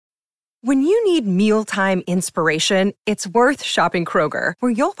When you need mealtime inspiration, it's worth shopping Kroger,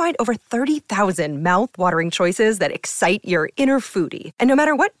 where you'll find over 30,000 mouth-watering choices that excite your inner foodie. And no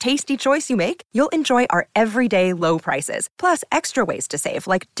matter what tasty choice you make, you'll enjoy our everyday low prices, plus extra ways to save,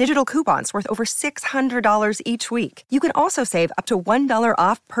 like digital coupons worth over $600 each week. You can also save up to $1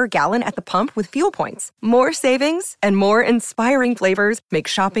 off per gallon at the pump with fuel points. More savings and more inspiring flavors make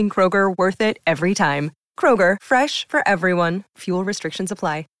shopping Kroger worth it every time. Kroger, fresh for everyone. Fuel restrictions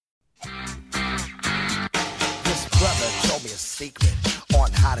apply. This brother told me a secret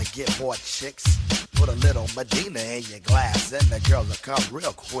on how to get more chicks. Put a little Medina in your glass and the girl will come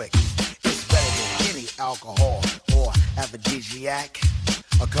real quick. It's better than any alcohol or aphrodisiac.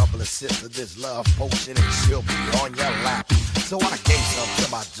 A couple of sips of this love potion and she'll be on your lap. So I gave some to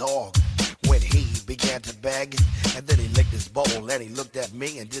my dog when he began to beg. And then he licked his bowl and he looked at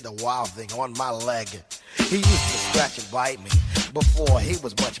me and did a wild thing on my leg. He used to scratch and bite me before he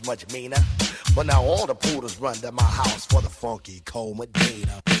was much, much meaner. But now all the poodles run to my house for the funky cold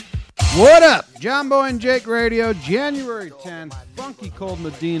Medina. What up? John Boy and Jake Radio, January 10th. Funky Cold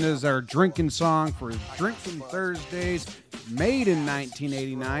Medina is our drinking song for Drinking Thursdays, made in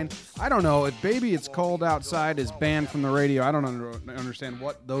 1989. I don't know, if Baby It's Cold Outside is banned from the radio, I don't understand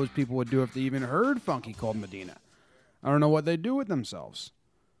what those people would do if they even heard Funky Cold Medina. I don't know what they'd do with themselves.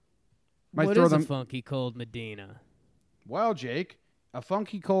 What is a Funky Cold Medina? Well, Jake, a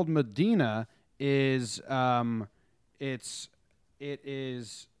Funky Cold Medina is, it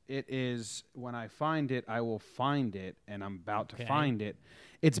is, when I find it, I will find it, and I'm about to find it.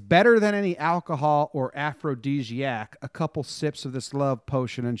 It's better than any alcohol or aphrodisiac. A couple sips of this love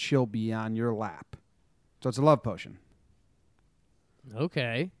potion, and she'll be on your lap. So it's a love potion.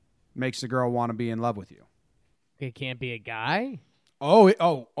 Okay. Makes the girl want to be in love with you. It can't be a guy? Oh,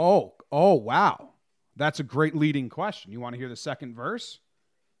 wow. That's a great leading question. You want to hear the second verse?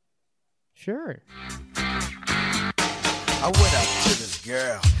 Sure. I went up to this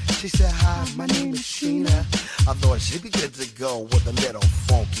girl. She said, hi, my name is Sheena. I thought she'd be good to go with a little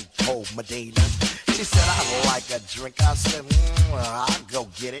funky cold Medina. She said, I like a drink. I said, I'll go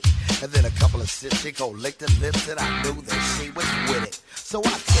get it. And then a couple of sips, she go lick the lips, and I knew that she was with it. So I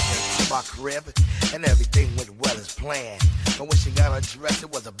took her to my crib, and everything went well as planned. But when she got her dress,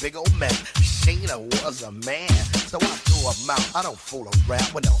 it was a big old mess. Sheena was a man, so I threw her out. I don't fool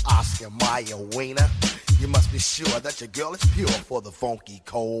around with no Oscar Mayer wiener. You must be sure that your girl is pure for the funky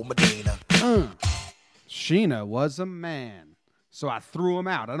cold Medina. Sheena was a man, so I threw him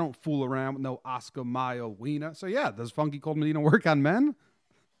out. I don't fool around with no Oscar Mayer wiener. So yeah, does Funky Cold Medina work on men?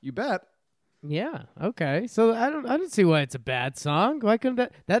 You bet. Yeah. Okay. So I don't see why it's a bad song. Why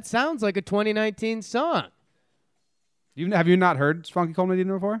couldn't that sounds like a 2019 song? Have you not heard Funky Cold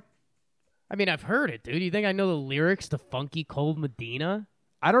Medina before? I mean, I've heard it, dude. You think I know the lyrics to Funky Cold Medina?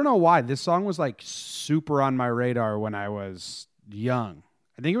 I don't know why. This song was like super on my radar when I was young.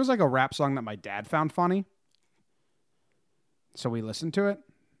 I think it was like a rap song that my dad found funny. So we listened to it.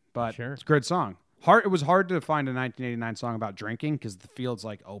 But sure. It's a good song. It was hard to find a 1989 song about drinking because the field's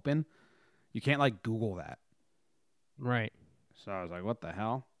like open. You can't like Google that. Right. So I was like, what the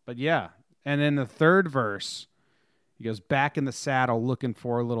hell? But yeah. And then the third verse, he goes, back in the saddle looking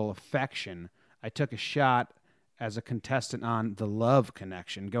for a little affection. I took a shot as a contestant on The Love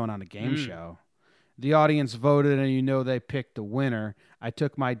Connection, going on a game show. The audience voted, and you know they picked the winner. I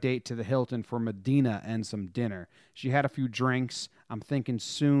took my date to the Hilton for Medina and some dinner. She had a few drinks. I'm thinking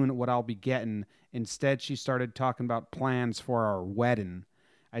soon what I'll be getting. Instead, she started talking about plans for our wedding.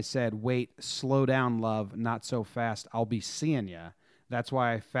 I said, wait, slow down, love. Not so fast. I'll be seeing ya. That's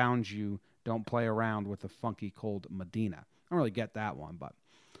why I found you. Don't play around with the Funky Cold Medina. I don't really get that one, but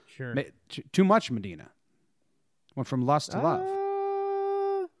sure. Too much Medina. Went from lust to love.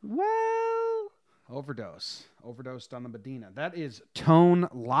 Well, Overdosed on the Medina. That is Tone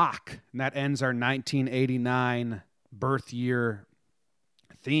Lock. And that ends our 1989 birth year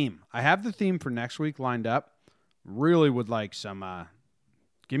theme. I have the theme for next week lined up. Really would like some,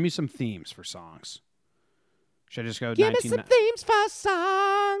 give me some themes for songs. Should I just go? Give me some themes for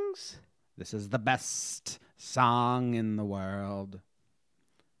songs. This is the best song in the world.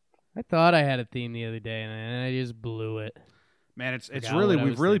 I thought I had a theme the other day, and I just blew it. Man, it's really,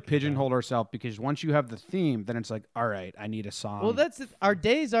 we've really pigeonholed ourselves because once you have the theme, then it's like, all right, I need a song. Well, our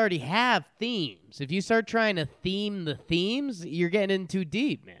days already have themes. If you start trying to theme the themes, you're getting in too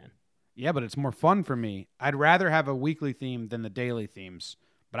deep, man. Yeah, but it's more fun for me. I'd rather have a weekly theme than the daily themes,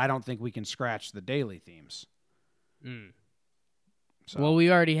 but I don't think we can scratch the daily themes. So, well,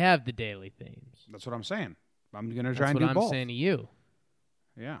 we already have the daily themes. That's what I'm saying. I'm going to try and do both. That's what I'm saying to you.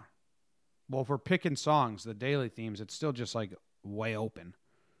 Yeah. Well, if we're picking songs, the daily themes, it's still just like way open.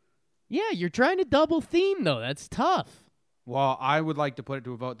 Yeah, you're trying to double theme, though. That's tough. Well, I would like to put it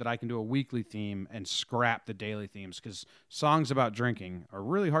to a vote that I can do a weekly theme and scrap the daily themes because songs about drinking are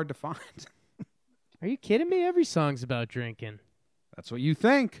really hard to find. Are you kidding me? Every song's about drinking. That's what you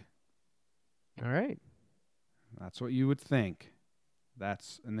think. All right. That's what you would think.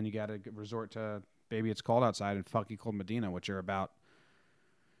 And then you got to resort to Baby It's Cold Outside and Funky Cold Medina, which are about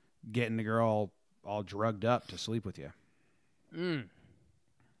getting the girl all drugged up to sleep with you.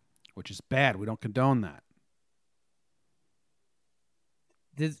 Which is bad. We don't condone that.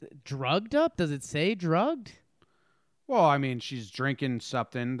 Drugged up? Does it say drugged? Well, I mean, she's drinking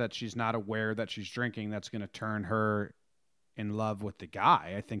something that she's not aware that she's drinking that's going to turn her in love with the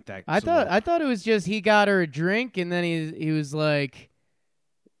guy. I think that I thought it was just he got her a drink and then he was like,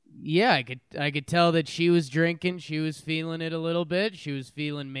 yeah, I could tell that she was drinking. She was feeling it a little bit. She was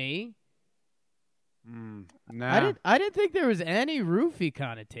feeling me. Nah. I didn't think there was any roofie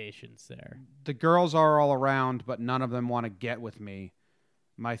connotations there. The girls are all around, but none of them want to get with me.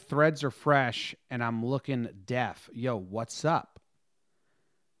 My threads are fresh, and I'm looking deaf. Yo, what's up?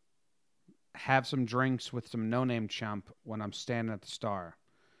 Have some drinks with some no-name chump when I'm standing at the Star.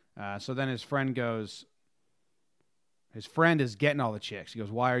 So then his friend goes, his friend is getting all the chicks. He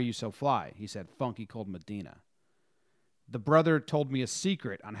goes, why are you so fly? He said, Funky Cold Medina. The brother told me a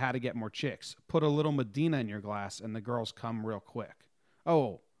secret on how to get more chicks. Put a little Medina in your glass, and the girls come real quick.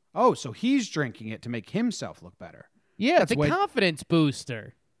 Oh, so he's drinking it to make himself look better. Yeah, it's a confidence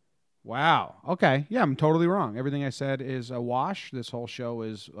booster. Wow. Okay. Yeah, I'm totally wrong. Everything I said is a wash. This whole show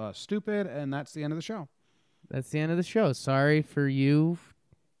is stupid, and that's the end of the show. That's the end of the show. Sorry for you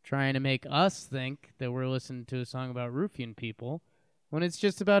trying to make us think that we're listening to a song about roofing people when it's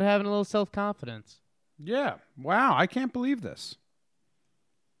just about having a little self-confidence. Yeah. Wow. I can't believe this.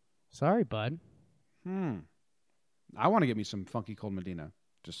 Sorry, bud. I want to get me some Funky Cold Medina.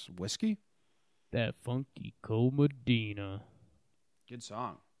 Just whiskey? That Funky Cold Medina. Good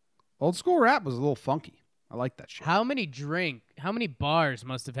song. Old school rap was a little funky. I like that shit. How many bars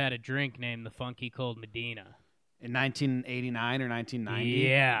must have had a drink named the Funky Cold Medina? In 1989 or 1990?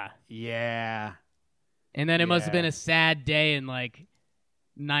 Yeah. Yeah. And then it must have been a sad day in like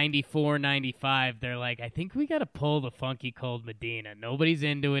 94, 95. They're like, I think we got to pull the Funky Cold Medina. Nobody's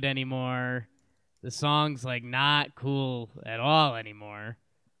into it anymore. The song's like not cool at all anymore.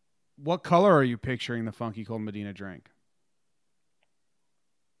 What color are you picturing the Funky Cold Medina drink?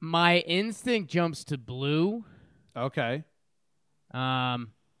 My instinct jumps to blue. Okay. But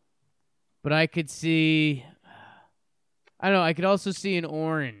I could see, I don't know, I could also see an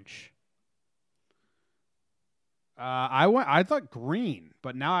orange. I thought green,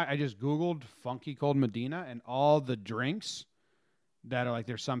 but now I just Googled Funky Cold Medina and all the drinks that are like,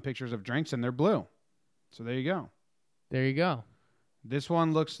 there's some pictures of drinks and they're blue. So there you go. There you go. This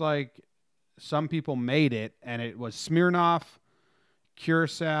one looks like some people made it, and it was Smirnoff,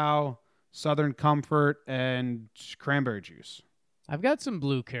 Curacao, Southern Comfort, and cranberry juice. I've got some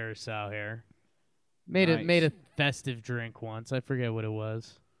blue Curacao here. Made a festive drink once. I forget what it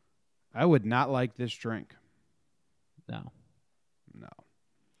was. I would not like this drink. No.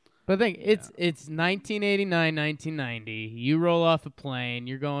 But I think it's 1989, 1990. You roll off a plane.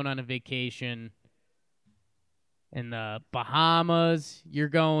 You're going on a vacation in the Bahamas. You're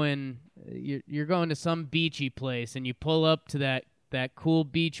going to some beachy place, and you pull up to that cool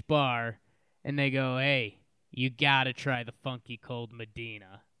beach bar, and they go, hey, you got to try the Funky Cold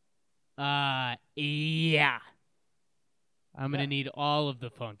Medina. Yeah. I'm going to need all of the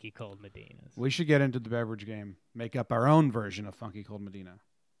Funky Cold Medinas. We should get into the beverage game. Make up our own version of Funky Cold Medina.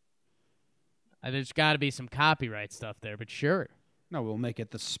 There's got to be some copyright stuff there, but sure. No, we'll make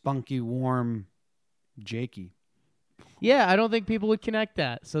it the Spunky Warm Jakey. Yeah, I don't think people would connect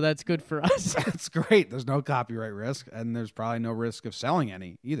that, so that's good for us. That's great. There's no copyright risk, and there's probably no risk of selling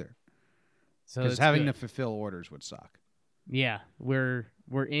any either. Because having to fulfill orders would suck. Yeah, we're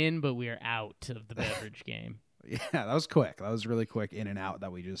in, but we are out of the beverage game. Yeah, that was quick. That was really quick in and out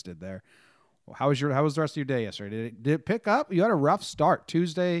that we just did there. Well, how was the rest of your day yesterday? Did it pick up? You had a rough start.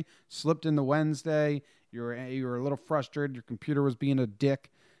 Tuesday slipped into Wednesday. You were a little frustrated. Your computer was being a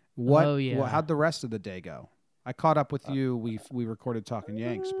dick. Oh, yeah. How'd the rest of the day go? I caught up with you. We recorded Talking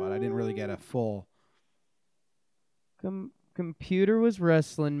Yanks, but I didn't really get a full. Computer was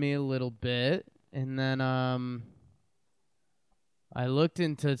wrestling me a little bit, and then I looked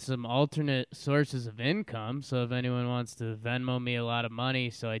into some alternate sources of income, so if anyone wants to Venmo me a lot of money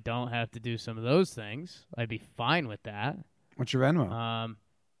so I don't have to do some of those things, I'd be fine with that. What's your Venmo?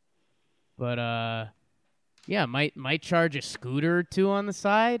 Yeah, might charge a scooter or two on the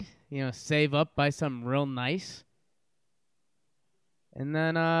side, save up, buy something real nice. And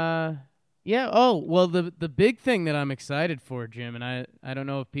then, yeah. Oh, well, the big thing that I'm excited for, Jim, and I don't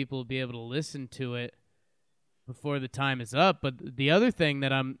know if people will be able to listen to it before the time is up, but the other thing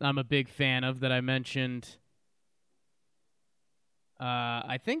that I'm a big fan of that I mentioned,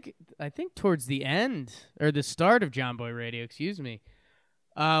 I think towards the end or the start of John Boy Radio, excuse me,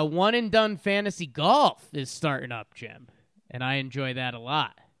 one and done fantasy golf is starting up, Jim, and I enjoy that a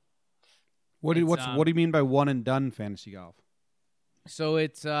lot. What do you mean by one and done fantasy golf? So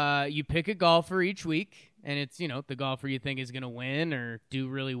it's you pick a golfer each week, and it's the golfer you think is going to win or do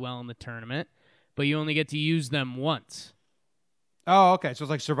really well in the tournament, but you only get to use them once. Oh, okay. So it's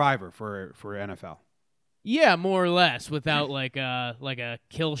like Survivor for NFL. Yeah, more or less, without like a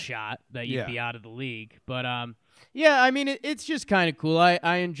kill shot that you'd be out of the league. But yeah, I mean it's just kind of cool.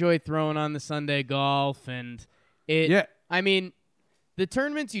 I enjoy throwing on the Sunday golf, and I mean, the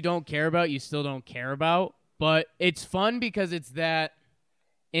tournaments you don't care about, you still don't care about. But it's fun because it's that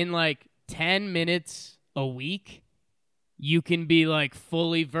in like 10 minutes a week, you can be like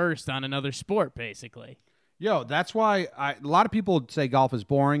fully versed on another sport, basically. Yo, that's why a lot of people say golf is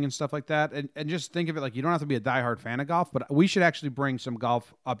boring and stuff like that. And just think of it like you don't have to be a diehard fan of golf, but we should actually bring some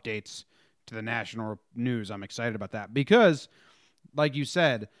golf updates to the national news. I'm excited about that because, like you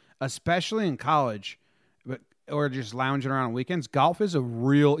said, especially in college or just lounging around on weekends, golf is a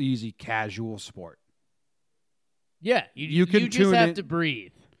real easy casual sport. Yeah, you just have to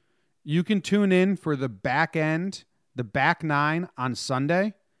breathe. You can tune in for the back end, the back nine on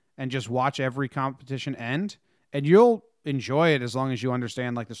Sunday, and just watch every competition end, and you'll enjoy it as long as you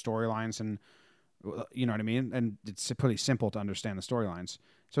understand like the storylines and you know what I mean. And it's pretty simple to understand the storylines.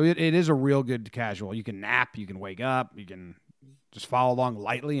 So it is a real good casual. You can nap, you can wake up, you can just follow along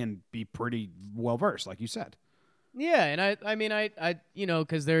lightly and be pretty well versed, like you said. Yeah, and I mean,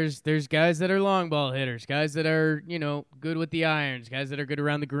 because there's guys that are long ball hitters, guys that are, good with the irons, guys that are good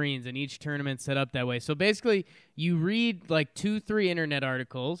around the greens, and each tournament's set up that way. So basically, you read like 2-3 internet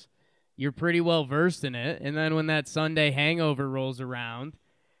articles, you're pretty well versed in it, and then when that Sunday hangover rolls around,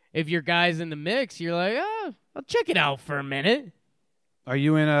 if your guy's in the mix, you're like, oh, I'll check it out for a minute. Are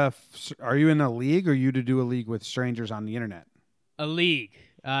you in a league, or you to do a league with strangers on the internet? A league.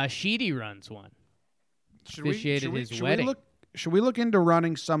 Sheedy runs one. Officiated his wedding. Should we look into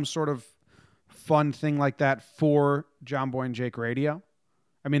running some sort of fun thing like that for John Boy and Jake Radio?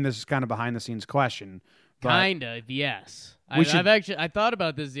 I mean, this is kind of behind the scenes question. Kind of, yes. I thought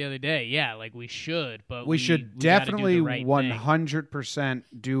about this the other day. Yeah, like we should, but we should definitely 100%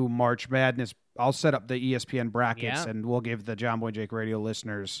 do March Madness. I'll set up the ESPN brackets, and we'll give the John Boy and Jake Radio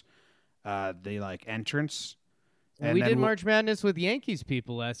listeners the like entrance. And we did March Madness with Yankees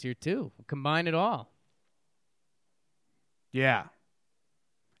people last year too. Combine it all. Yeah,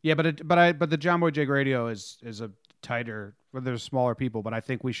 but the John Boy Jake Radio is a tighter, where there's smaller people. But I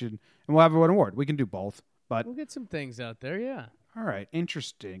think we should, and we'll have an award. We can do both. But we'll get some things out there. Yeah. All right.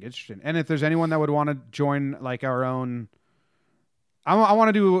 Interesting. And if there's anyone that would want to join, like our own, I want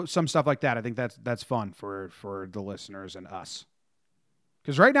to do some stuff like that. I think that's fun for the listeners and us.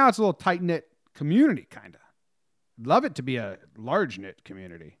 Because right now it's a little tight knit community, kind of. Love it to be a large knit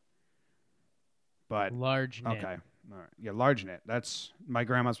community. But large knit. Okay. All right. Yeah, large knit. That's my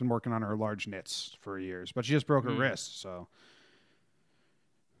grandma's been working on her large knits for years, but she just broke her wrist, so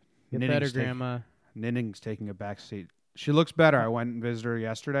get better, Grandma. Knitting's taking a back seat. She looks better. I went and visited her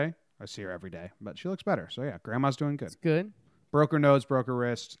yesterday. I see her every day, but she looks better. So yeah, Grandma's doing good. It's good. Broke her nose, broke her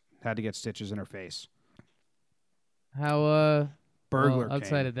wrist, had to get stitches in her face. How burglar well,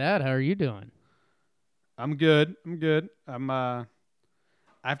 outside of that, how are you doing? I'm good. I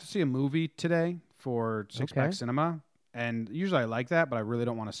have to see a movie today for Six Pack Cinema, and usually I like that, but I really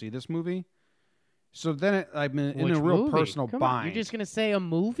don't want to see this movie. So then I'm in a real personal bind. You're just gonna say a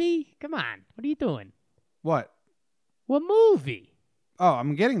movie? Come on, what are you doing? What? What movie? Oh,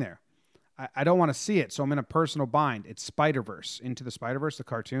 I'm getting there. I don't want to see it, so I'm in a personal bind. It's Spider-Verse, Into the Spider-Verse, the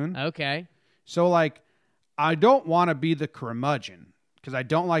cartoon. Okay. So like, I don't want to be the curmudgeon because I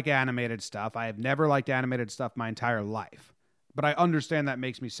don't like animated stuff. I have never liked animated stuff my entire life. But I understand that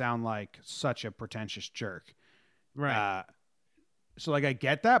makes me sound like such a pretentious jerk. Right. So, like, I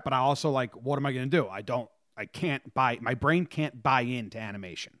get that, but I also, like, what am I going to do? My brain can't buy into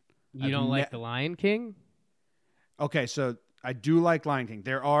animation. You don't like The Lion King? Okay, so I do like Lion King.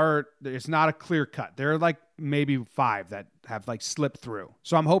 It's not a clear cut. There are, like, maybe 5 that have, like, slipped through.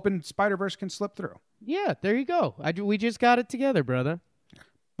 So I'm hoping Spider-Verse can slip through. Yeah, there you go. We just got it together, brother.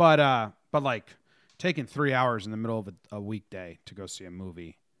 But like, taking 3 hours in the middle of a weekday to go see a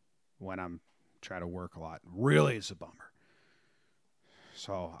movie when I'm trying to work a lot really is a bummer.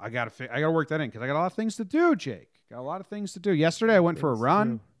 So I gotta work that in because I got a lot of things to do, Jake. Got a lot of things to do. Yesterday I went for a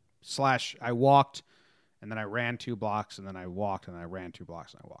run / I walked, and then I ran 2 blocks, and then I walked, and then I ran 2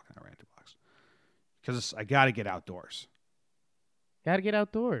 blocks, and I walked, and I ran 2 blocks. Because I got to get outdoors. Got to get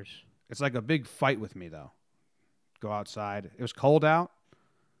outdoors. It's like a big fight with me, though. Go outside. It was cold out,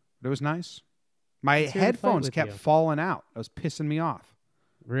 but it was nice. My headphones kept falling out. It was pissing me off.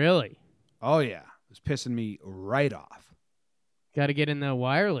 Really? Oh, yeah. It was pissing me right off. Got to get in the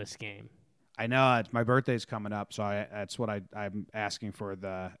wireless game. I know. My birthday's coming up, so that's what I'm asking for,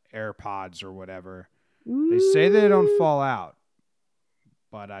 the AirPods or whatever. Ooh. They say they don't fall out,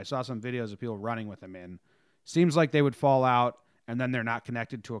 but I saw some videos of people running with them in. Seems like they would fall out, and then they're not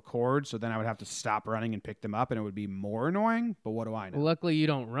connected to a cord, so then I would have to stop running and pick them up, and it would be more annoying, but what do I know? Well, luckily you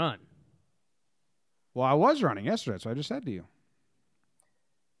don't run. Well, I was running yesterday, so I just said to you.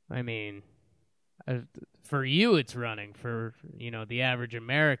 I mean, for you it's running. For, the average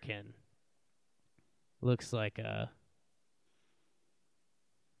American, looks like a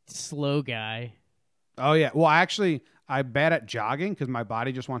slow guy. Oh, yeah. Well, actually, I'm bad at jogging because my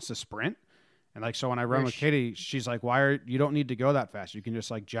body just wants to sprint. And, so when I run with Katie, she's like, you don't need to go that fast. You can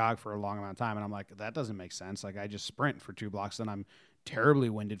just, jog for a long amount of time. And I'm like, that doesn't make sense. I just sprint for 2 blocks, then I'm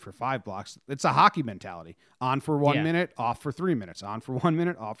terribly winded for 5 blocks. It's a hockey mentality. On for 1 minute, off for 3 minutes. On for 1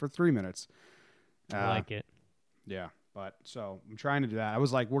 minute, off for 3 minutes. I like it. Yeah. But so I'm trying to do that. I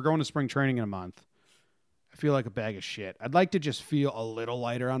was like, we're going to spring training in a month. I feel like a bag of shit. I'd like to just feel a little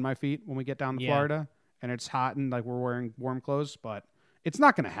lighter on my feet when we get down to Florida and it's hot and we're wearing warm clothes, but it's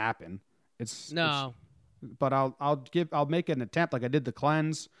not going to happen. But I'll make an attempt. Like I did the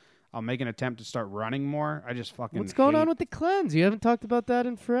cleanse. I'll make an attempt to start running more. I just fucking What's going on with the cleanse? You haven't talked about that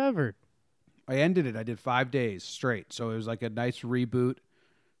in forever. I ended it. I did 5 days straight. So it was like a nice reboot.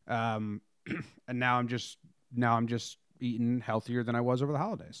 And now I'm just eating healthier than I was over the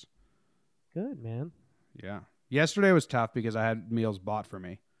holidays. Good, man. Yeah. Yesterday was tough because I had meals bought for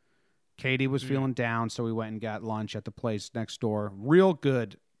me. Katie was feeling down, so we went and got lunch at the place next door. Real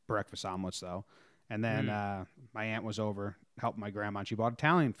good breakfast omelets, though. And then my aunt was over, helped my grandma, and she bought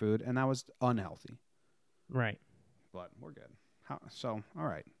Italian food, and that was unhealthy. Right. But we're good. All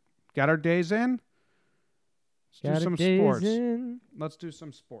right. Got our days in? Let's do some sports. Let's do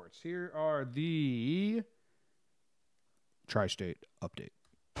some sports. Here are the Tri-State update.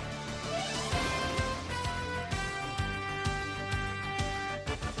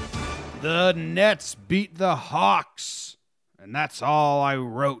 The Nets beat the Hawks. And that's all I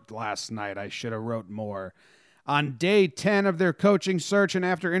wrote last night. I should have wrote more. On day 10 of their coaching search and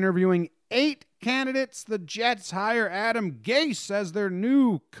after interviewing 8 candidates, the Jets hire Adam Gase as their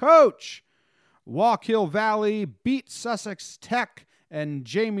new coach. Wallkill Valley beat Sussex Tech, and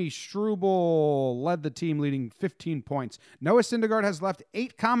Jamie Struble led the team, leading 15 points. Noah Syndergaard has left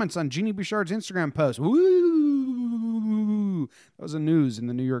 8 comments on Jeannie Bouchard's Instagram post. Woo! That was the news in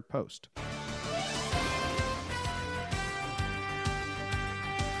the New York Post.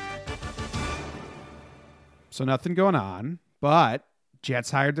 So nothing going on, but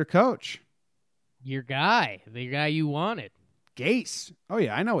Jets hired their coach. Your guy, the guy you wanted. Gase. Oh,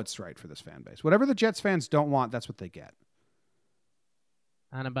 yeah, I know it's right for this fan base. Whatever the Jets fans don't want, that's what they get.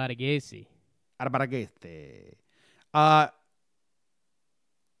 Anabaragase. Anabaragase. I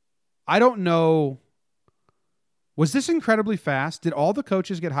don't know. Was this incredibly fast? Did all the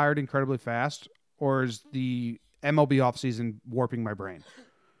coaches get hired incredibly fast? Or is the MLB offseason warping my brain?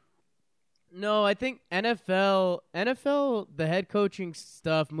 No, I think NFL, the head coaching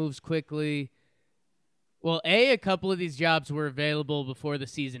stuff moves quickly. Well, a couple of these jobs were available before the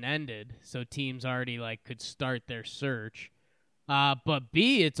season ended, so teams already could start their search. But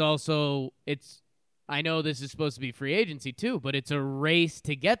B, it's I know this is supposed to be free agency too, but it's a race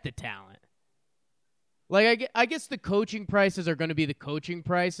to get the talent. I guess the coaching prices are going to be the coaching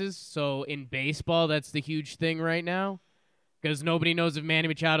prices. So in baseball, that's the huge thing right now. Because nobody knows if Manny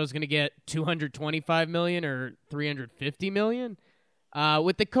Machado is going to get $225 million or $350 million.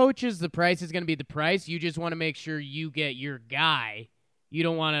 With the coaches, the price is going to be the price. You just want to make sure you get your guy. You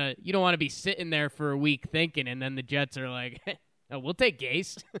don't want to be sitting there for a week thinking, and then the Jets are like, oh, "We'll take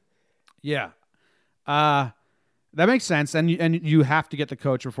Gase." Yeah, that makes sense. And you have to get the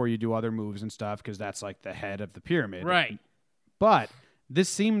coach before you do other moves and stuff because that's the head of the pyramid, right? But this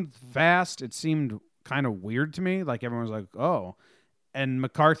seemed fast. It seemed kind of weird to me. Everyone was like, oh. And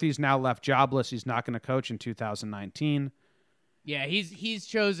McCarthy's now left jobless. He's not going to coach in 2019. Yeah, he's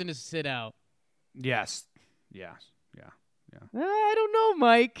chosen to sit out. Yes. Yeah. I don't know,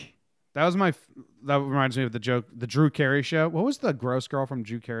 Mike. That reminds me of the joke, the Drew Carey show. What was the gross girl from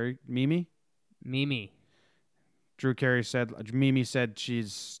Drew Carey? Mimi? Drew Carey said, Mimi said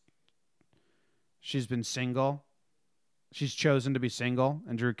she's been single she's chosen to be single,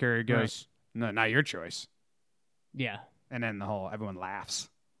 and Drew Carey goes, "No, not your choice." Yeah. And then everyone laughs.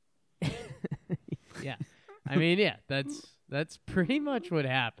 Yeah. I mean, yeah, that's pretty much what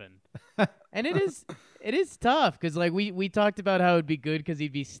happened. And it is tough because like we talked about how it'd be good because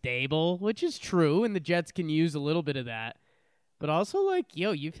he'd be stable, which is true, and the Jets can use a little bit of that. But also like,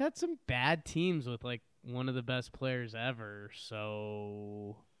 you've had some bad teams with like one of the best players ever,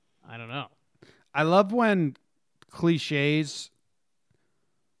 so I don't know. I love when cliches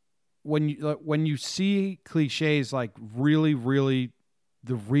when you see cliches like really, really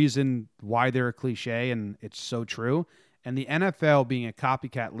the reason why they're a cliche and it's so true. And the NFL being a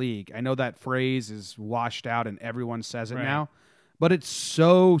copycat league, I know that phrase is washed out and everyone says it now, but it's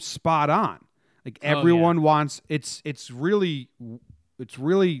so spot on. Like everyone wants it's really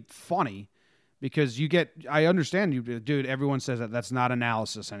funny because I understand you, dude. Everyone says that's not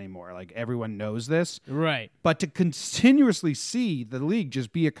analysis anymore. Like everyone knows this, right? But to continuously see the league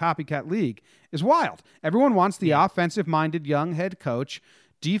just be a copycat league is wild. Everyone wants the offensive-minded young head coach.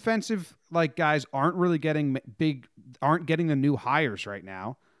 Defensive guys aren't really getting the new hires right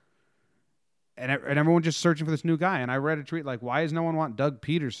now, and everyone just searching for this new guy. And I read a tweet like, "Why does no one want Doug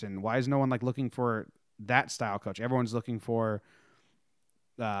Peterson? Why is no one looking for that style coach? Everyone's looking for."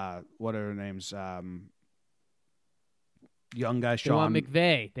 What are their names? Young guy Sean.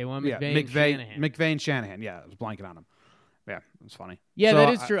 They want McVay and Shanahan. McVay and Shanahan. Yeah, I was blanking on him. Yeah, it was funny. Yeah, that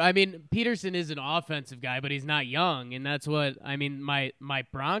is true. I mean, Peterson is an offensive guy, but he's not young, and that's what I mean. My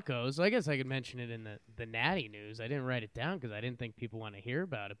Broncos. I guess I could mention it in the Natty news. I didn't write it down because I didn't think people want to hear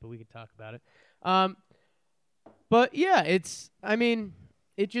about it, but we could talk about it. But yeah, it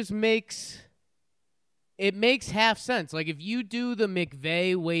just makes. It makes half sense. Like, if you do the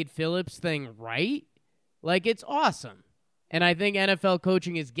McVay, Wade Phillips thing right, like, it's awesome. And I think NFL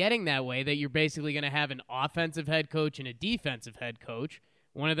coaching is getting that way, that you're basically going to have an offensive head coach and a defensive head coach.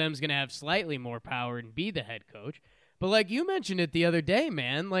 One of them is going to have slightly more power and be the head coach. But like you mentioned it the other day,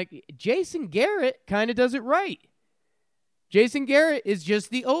 man, like, Jason Garrett kind of does it right. Jason Garrett is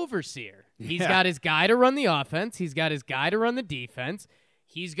just the overseer. He's got his guy to run the offense. He's got his guy to run the defense.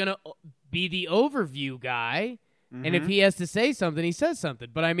 He's going to be the overview guy, and if he has to say something, he says something.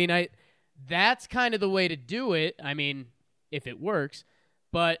 But I mean, that's kind of the way to do it. I mean, if it works,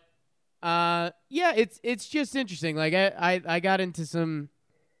 but it's just interesting. Like I got into some,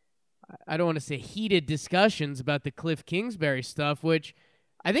 I don't want to say heated discussions about the Cliff Kingsbury stuff, which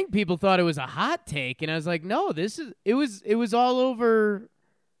I think people thought it was a hot take, and I was like, no, it was all over,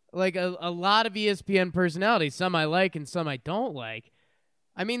 like a lot of ESPN personalities. Some I like and some I don't like.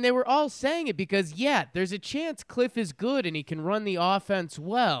 I mean, they were all saying it because, there's a chance Cliff is good and he can run the offense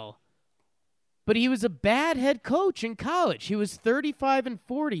well. But he was a bad head coach in college. He was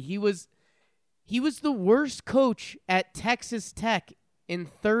 35-40. He was the worst coach at Texas Tech in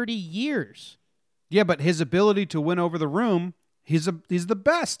 30 years. Yeah, but his ability to win over the room, he's the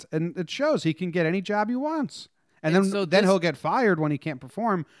best, and it shows. He can get any job he wants. And then he'll get fired when he can't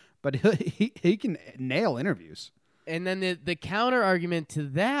perform, but he can nail interviews. And then the counter argument to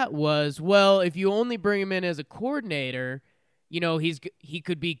that was, well, if you only bring him in as a coordinator, he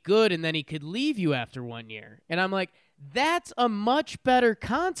could be good and then he could leave you after 1 year. And I'm like, that's a much better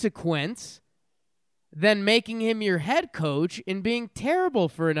consequence than making him your head coach and being terrible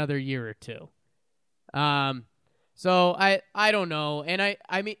for another year or two. So I don't know. And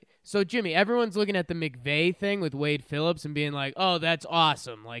I mean, so Jimmy, everyone's looking at the McVay thing with Wade Phillips and being like, oh, that's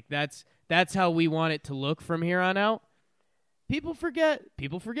awesome. Like that's how we want it to look from here on out. People forget.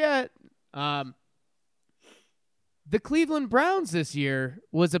 The Cleveland Browns this year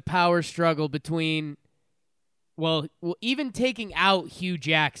was a power struggle between, well, even taking out Hugh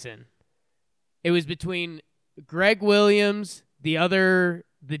Jackson, it was between Greg Williams, the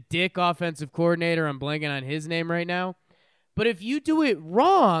dick offensive coordinator. I'm blanking on his name right now. But if you do it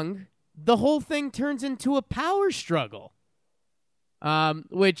wrong, the whole thing turns into a power struggle,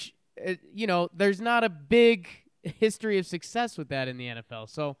 which, there's not a big history of success with that in the NFL.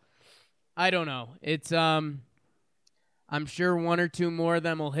 So I don't know. It's, I'm sure one or two more of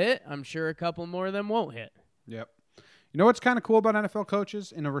them will hit. I'm sure a couple more of them won't hit. Yep. You know what's kind of cool about NFL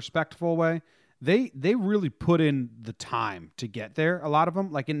coaches in a respectful way? They really put in the time to get there, a lot of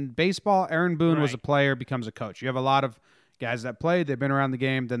them. Like in baseball, Aaron Boone was a player, becomes a coach. You have a lot of guys that played, they've been around the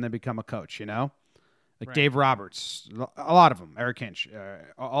game, then they become a coach, Like Dave Roberts, a lot of them, Eric Hinch,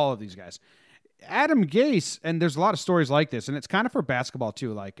 all of these guys. Adam Gase, and there's a lot of stories like this, and it's kind of for basketball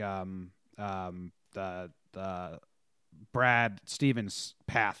too, like the Brad Stevens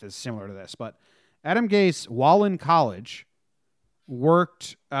path is similar to this. But Adam Gase, while in college,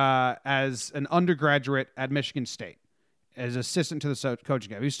 worked as an undergraduate at Michigan State. as assistant to the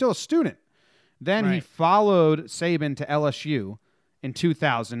coaching staff. He was still a student. Then he Right. followed Saban to LSU in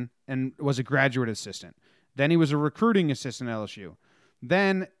 2000 and was a graduate assistant. Then he was a recruiting assistant at LSU.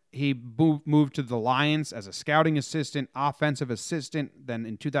 Then he moved to the Lions as a scouting assistant, offensive assistant. Then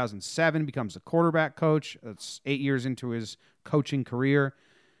in 2007 becomes a quarterback coach. That's 8 years into his coaching career.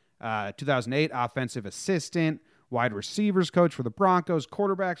 2008, offensive assistant, wide receivers coach for the Broncos,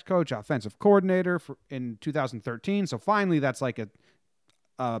 quarterbacks coach, offensive coordinator in 2013. So finally, that's like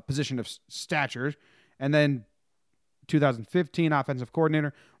a position of stature. And then 2015, offensive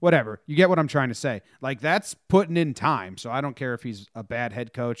coordinator, whatever. You get what I'm trying to say. Like, that's putting in time. So I don't care if he's a bad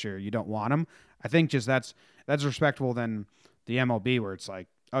head coach or you don't want him. I think just that's respectable than the MLB where it's like,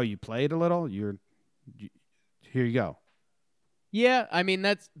 oh, you played a little? Here you go. Yeah, I mean,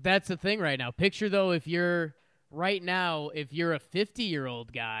 that's the thing right now. Picture, though, if you're a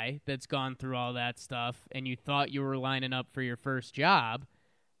 50-year-old guy that's gone through all that stuff and you thought you were lining up for your first job,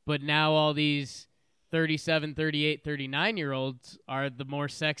 but now all these 37, 38, 39-year-olds are the more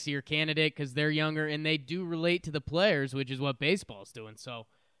sexier candidate because they're younger and they do relate to the players, which is what baseball's doing. So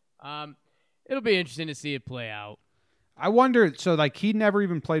it'll be interesting to see it play out. I wonder, so like he never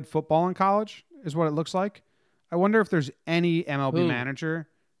even played football in college is what it looks like. I wonder if there's any MLB manager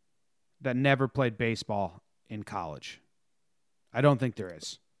that never played baseball in college. I don't think there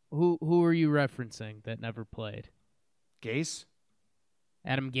is. Who are you referencing that never played? Gase?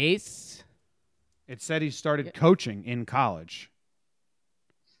 Adam Gase? It said he started coaching in college.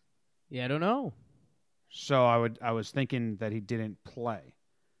 Yeah, I don't know. So I was thinking that he didn't play.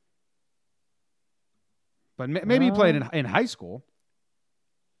 But maybe he played in high school.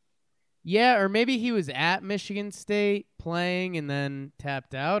 Yeah, or maybe he was at Michigan State playing and then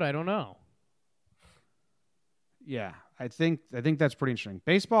tapped out. I don't know. Yeah, I think that's pretty interesting.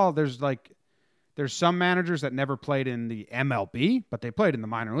 Baseball, there's some managers that never played in the MLB, but they played in the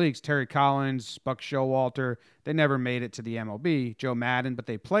minor leagues. Terry Collins, Buck Showalter, they never made it to the MLB. Joe Madden, but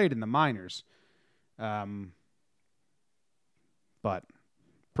they played in the minors. But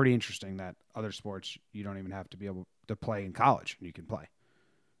pretty interesting that other sports you don't even have to be able to play in college, and you can play.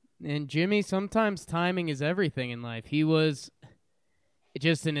 And Jimmy, sometimes timing is everything in life. He was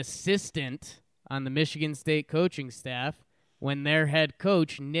just an assistant on the Michigan State coaching staff when their head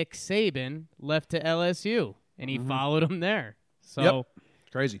coach, Nick Saban, left to LSU, and he followed him there. So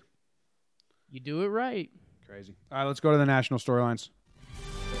Crazy. You do it right. Crazy. All right, let's go to the national storylines.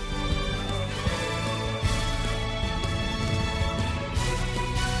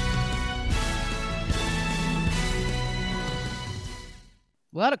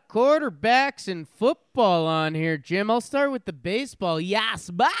 A lot of quarterbacks in football on here, Jim. I'll start with the baseball.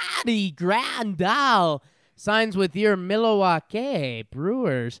 Yasmani Grandal signs with your Milwaukee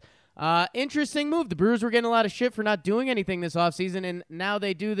Brewers. Interesting move. The Brewers were getting a lot of shit for not doing anything this offseason, and now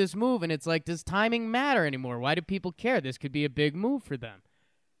they do this move, and it's like, does timing matter anymore? Why do people care? This could be a big move for them.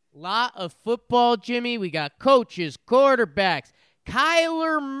 Lot of football, Jimmy. We got coaches, quarterbacks.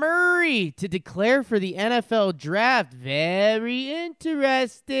 Kyler Murray to declare for the NFL draft. Very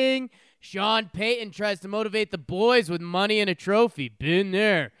interesting. Sean Payton tries to motivate the boys with money and a trophy. Been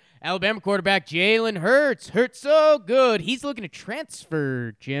there. Alabama quarterback Jalen Hurts. Hurts so good. He's looking to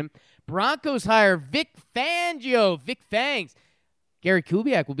transfer, Jim. Broncos hire Vic Fangio. Vic Fangs. Gary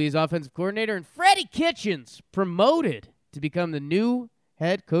Kubiak will be his offensive coordinator. And Freddie Kitchens promoted to become the new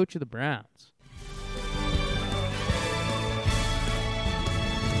head coach of the Browns.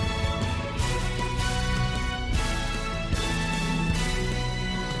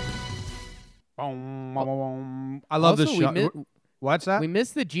 I love this show. What's that? We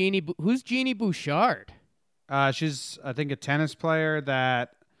missed the Jeannie. Who's Jeannie Bouchard? She's, I think, a tennis player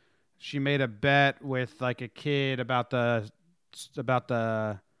that she made a bet with like a kid about the.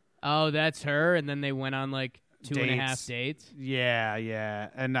 Oh, that's her. And then they went on like 2.5 dates. Yeah.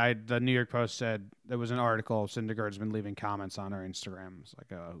 And the New York Post said there was an article. Syndergaard's been leaving comments on her Instagram. It's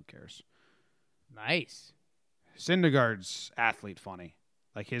like, oh, who cares? Nice. Syndergaard's athlete funny.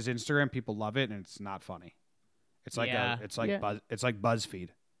 Like his Instagram, people love it, and it's not funny. It's like it's like BuzzFeed.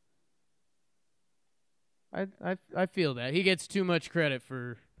 I feel that he gets too much credit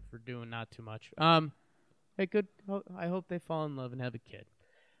for doing not too much. Hey, good. I hope they fall in love and have a kid.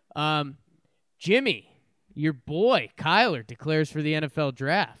 Jimmy, your boy Kyler declares for the NFL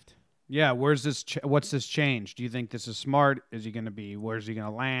draft. Yeah, where's this? What's this change? Do you think this is smart? Is he going to be? Where's he going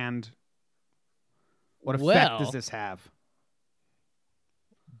to land? What effect does this have?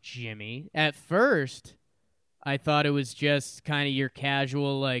 Jimmy, at first, I thought it was just kind of your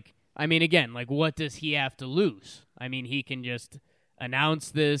casual, like, I mean, again, like, what does he have to lose? I mean, he can just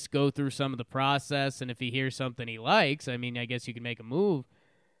announce this, go through some of the process, and if he hears something he likes, I mean, I guess you can make a move.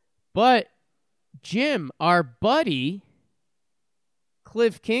 But, Jim, our buddy,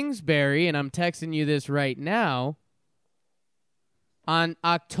 Cliff Kingsbury, and I'm texting you this right now, on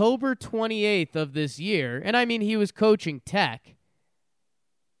October 28th of this year, and I mean, he was coaching Tech,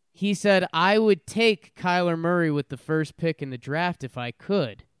 he said, I would take Kyler Murray with the first pick in the draft if I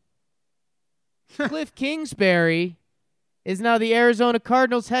could. Cliff Kingsbury is now the Arizona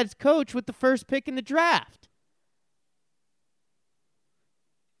Cardinals head coach with the first pick in the draft.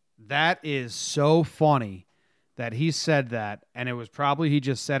 That is so funny that he said that, and it was probably he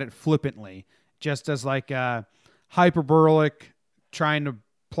just said it flippantly, just as like hyperbolic, trying to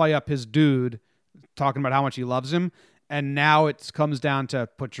play up his dude, talking about how much he loves him, and now it comes down to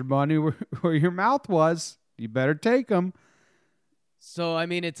put your money where your mouth was. You better take him. So, I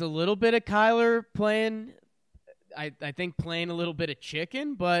mean, it's a little bit of Kyler playing, I think playing a little bit of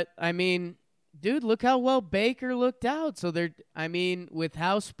chicken, but, I mean, dude, look how well Baker looked out. So, with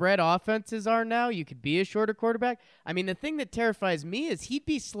how spread offenses are now, you could be a shorter quarterback. I mean, the thing that terrifies me is he'd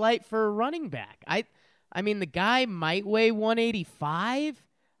be slight for a running back. I mean, the guy might weigh 185.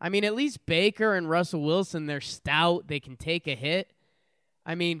 I mean, at least Baker and Russell Wilson, they're stout. They can take a hit.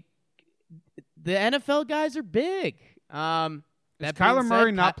 I mean, the NFL guys are big. Is Kyler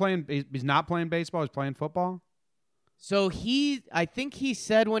Murray not playing? He's not playing baseball. He's playing football. So I think he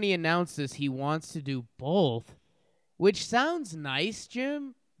said when he announced this, he wants to do both, which sounds nice,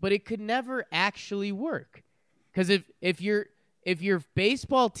 Jim, but it could never actually work. Because if your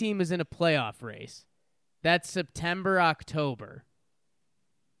baseball team is in a playoff race, that's September, October.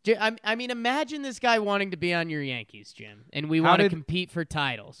 I mean, imagine this guy wanting to be on your Yankees, Jim, and we want to compete for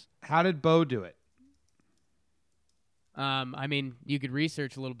titles. How did Bo do it? I mean, you could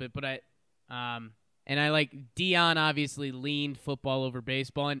research a little bit, but I like Deion obviously leaned football over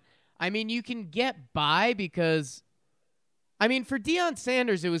baseball. And I mean, you can get by because, I mean, for Deion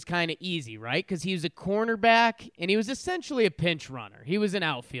Sanders, it was kind of easy, right? Because he was a cornerback and he was essentially a pinch runner. He was an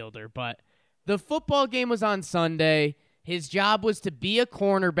outfielder, but the football game was on Sunday. His job was to be a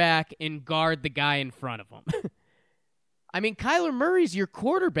cornerback and guard the guy in front of him. I mean, Kyler Murray's your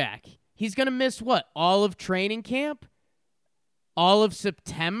quarterback. He's going to miss what? All of training camp? All of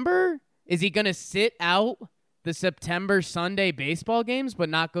September? Is he going to sit out the September Sunday baseball games but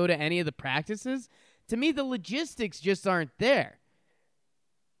not go to any of the practices? To me, the logistics just aren't there.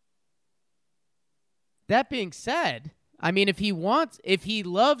 That being said, I mean, if he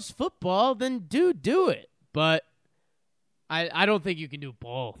loves football, then do it. But I don't think you can do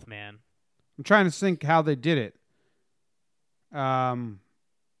both, man. I'm trying to think how they did it.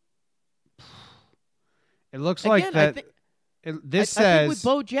 It looks like Again, that. I think with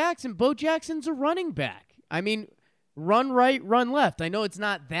Bo Jackson's a running back. I mean, run right, run left. I know it's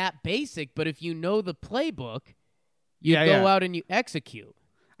not that basic, but if you know the playbook, you go out and you execute.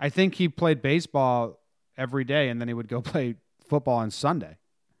 I think he played baseball every day, and then he would go play football on Sunday.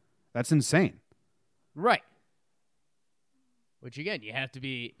 That's insane. Right. Which, again, you have to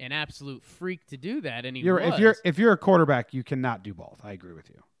be an absolute freak to do that, and if you're a quarterback, you cannot do both. I agree with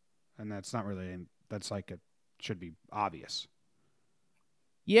you. And that's not really – that's like it should be obvious.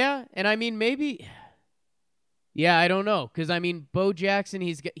 Yeah, and I mean, maybe – yeah, I don't know. Because, I mean, Bo Jackson,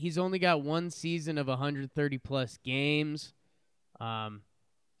 he's only got one season of 130-plus games. So,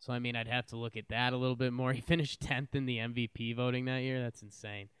 I mean, I'd have to look at that a little bit more. He finished 10th in the MVP voting that year. That's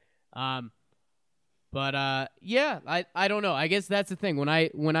insane. But yeah, I don't know. I guess that's the thing.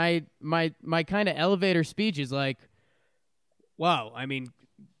 My kind of elevator speech is like, wow, I mean,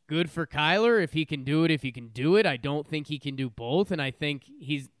 good for Kyler if he can do it. I don't think he can do both, and I think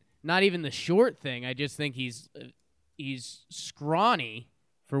he's not even the short thing. I just think he's scrawny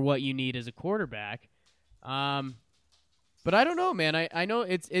for what you need as a quarterback. But I don't know, man. I know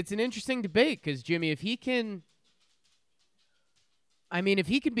it's an interesting debate because, Jimmy, if he can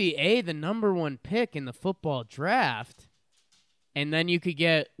be the number one pick in the football draft, and then you could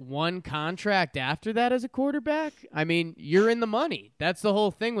get one contract after that as a quarterback, I mean, you're in the money. That's the whole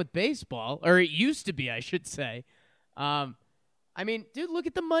thing with baseball, or it used to be, I should say. I mean, dude, look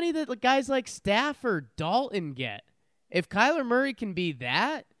at the money that guys like Stafford, Dalton get. If Kyler Murray can be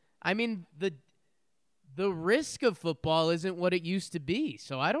that, I mean, the risk of football isn't what it used to be,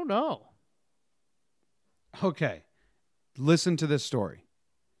 so I don't know. Okay. Listen to this story.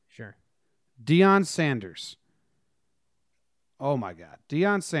 Sure. Deion Sanders. Oh, my God.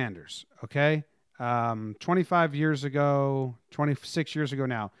 Deion Sanders, okay? 26 years ago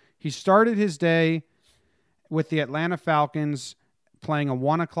now. He started his day with the Atlanta Falcons playing a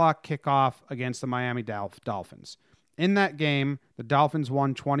 1 o'clock kickoff against the Miami Dolphins. In that game, the Dolphins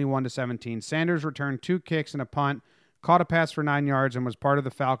won 21-17. Sanders returned 2 kicks and a punt, caught a pass for 9 yards, and was part of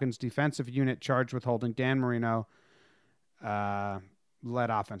the Falcons' defensive unit charged with holding Dan Marino led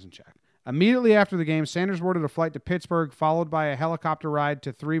offense in check. Immediately after the game, Sanders boarded a flight to Pittsburgh, followed by a helicopter ride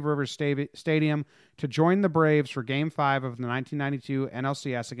to Three Rivers Stadium to join the Braves for Game 5 of the 1992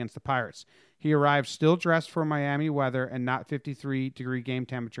 NLCS against the Pirates. He arrived still dressed for Miami weather and not 53-degree game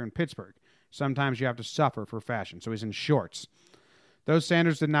temperature in Pittsburgh. Sometimes you have to suffer for fashion, so he's in shorts. Though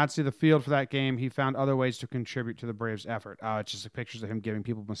Sanders did not see the field for that game, he found other ways to contribute to the Braves' effort. Oh, it's just pictures of him giving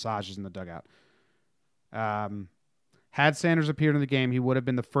people massages in the dugout. Had Sanders appeared in the game, he would have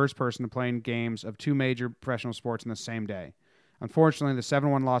been the first person to play in games of 2 major professional sports in the same day. Unfortunately, the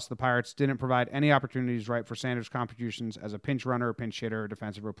 7-1 loss to the Pirates didn't provide any opportunities right for Sanders' contributions as a pinch runner, or pinch hitter, or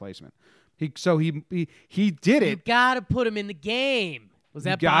defensive replacement. He did it. You got to put him in the game. Was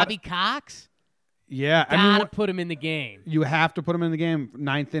that Bobby Cox? Yeah. Gotta put him in the game. You have to put him in the game.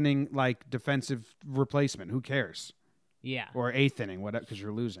 9th inning, like, defensive replacement. Who cares? Yeah. Or 8th inning, whatever, because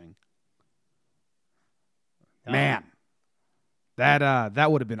you're losing. Man.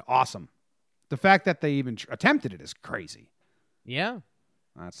 That would have been awesome. The fact that they even attempted it is crazy. Yeah.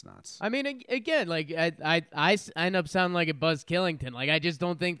 That's nuts. I mean, again, like, I end up sounding like a Buzz Killington. Like, I just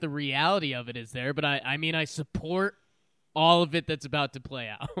don't think the reality of it is there. But, I mean, I support all of it that's about to play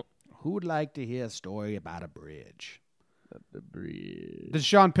out. Who would like to hear a story about a bridge? The bridge. The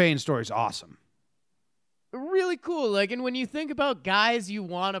Sean Payton story is awesome. Really cool. Like, and when you think about guys you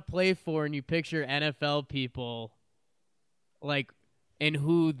want to play for and you picture NFL people, like, and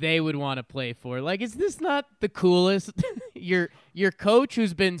who they would want to play for, like, is this not the coolest? Your coach,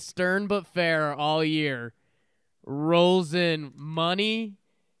 who's been stern but fair all year, rolls in money,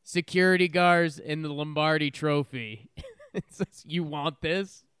 security guards, and the Lombardi Trophy. It says, you want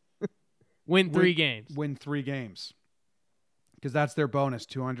this? Win 3 games. Win 3 games. Because that's their bonus.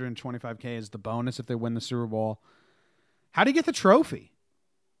 $225K is the bonus if they win the Super Bowl. How do you get the trophy?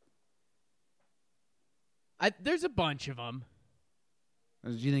 There's a bunch of them.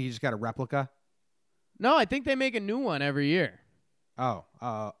 Do you think you just got a replica? No, I think they make a new one every year. Oh,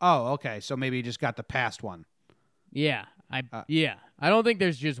 okay. So maybe you just got the past one. Yeah, I don't think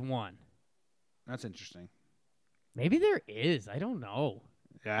there's just one. That's interesting. Maybe there is. I don't know.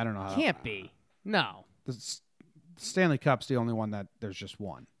 Yeah, I don't know. Can't be. No. The Stanley Cup's the only one that there's just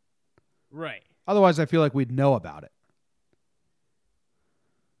one. Right. Otherwise, I feel like we'd know about it.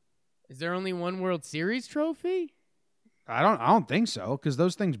 Is there only one World Series trophy? I don't think so, because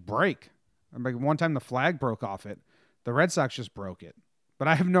those things break. Like one time the flag broke off it. The Red Sox just broke it. But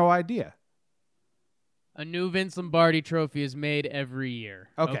I have no idea. A new Vince Lombardi trophy is made every year.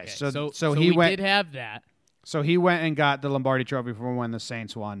 Okay. So we went, did have that. So he went and got the Lombardi trophy from when the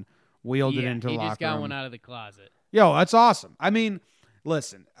Saints won, wheeled it into the locker room. He just got one out of the closet. Yo, that's awesome. I mean,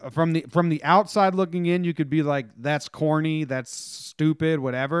 listen, from the outside looking in, you could be like, that's corny, that's stupid,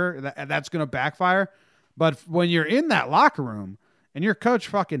 whatever. That's going to backfire. But when you're in that locker room and your coach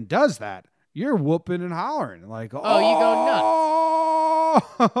fucking does that, you're whooping and hollering. Like, you go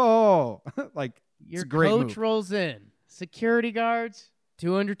nuts. Like, your it's a great coach move. rolls in. Security guards,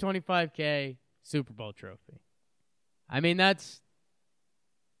 $225K, Super Bowl trophy. I mean, that's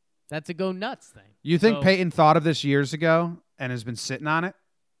a go nuts thing. You think Peyton thought of this years ago and has been sitting on it?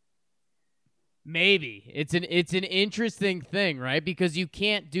 Maybe. It's an interesting thing, right? Because you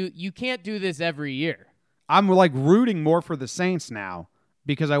can't do this every year. I'm like rooting more for the Saints now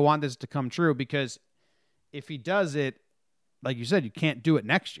because I want this to come true, because if he does it, like you said, you can't do it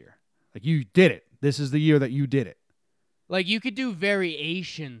next year. Like, you did it. This is the year that you did it. Like, you could do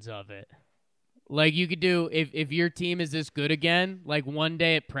variations of it. Like, you could do, if your team is this good again, like one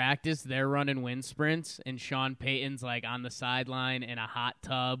day at practice, they're running wind sprints, and Sean Payton's like on the sideline in a hot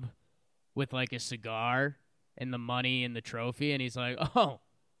tub with like a cigar and the money and the trophy, and he's like, "Oh,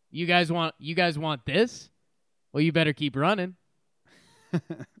 you guys want this? Well, you better keep running."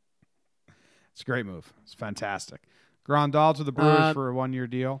 It's a great move. It's fantastic. Grandal to the Brewers for a 1-year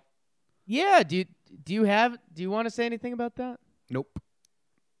deal. Yeah. Do you want to say anything about that? Nope.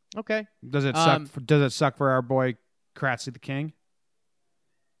 Okay. Does it suck? Does it suck for our boy Kratzy the King?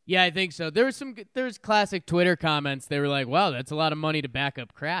 Yeah, I think so. There's classic Twitter comments. They were like, "Wow, that's a lot of money to back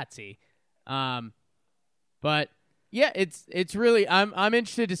up Kratzy." But yeah, it's really I'm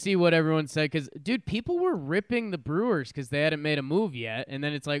interested to see what everyone said, because dude, people were ripping the Brewers because they hadn't made a move yet, and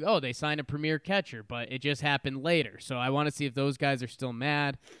then it's like, oh, they signed a premier catcher, but it just happened later. So I want to see if those guys are still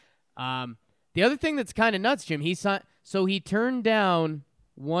mad. The other thing that's kind of nuts, Jim, he turned down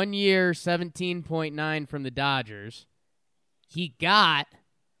 1 year, $17.9 from the Dodgers. He got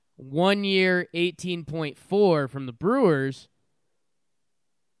 1 year, 18.4 from the Brewers.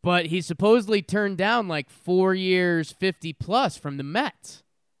 But he supposedly turned down like 4 years, 50+ from the Mets.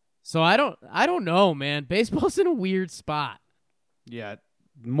 So I don't know, man. Baseball's in a weird spot. Yeah,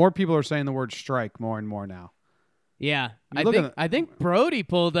 more people are saying the word strike more and more now. Yeah, I think Brody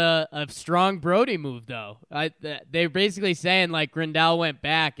pulled a strong Brody move though. They're basically saying like Grindal went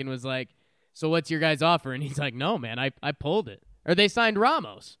back and was like, "So what's your guys' offer?" And he's like, "No, man, I pulled it." Or they signed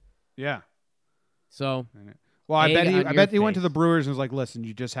Ramos. Yeah. So, well, I bet he went to the Brewers and was like, "Listen,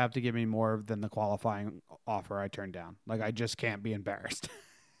 you just have to give me more than the qualifying offer I turned down. Like, I just can't be embarrassed."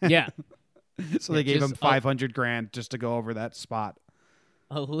 Yeah. So they gave him $500,000 just to go over that spot.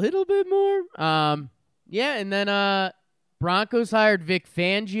 A little bit more. Yeah, and then Broncos hired Vic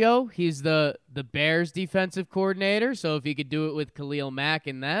Fangio. He's the Bears defensive coordinator. So if he could do it with Khalil Mack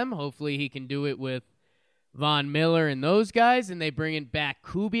and them, hopefully he can do it with Von Miller and those guys. And they bring in back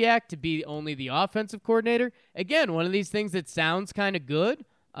Kubiak to be only the offensive coordinator. Again, one of these things that sounds kind of good.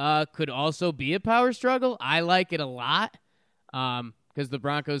 Could also be a power struggle. I like it a lot. Because the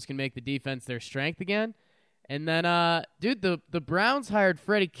Broncos can make the defense their strength again. And then, dude, the Browns hired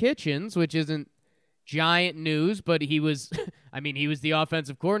Freddie Kitchens, which isn't giant news, but he was, he was the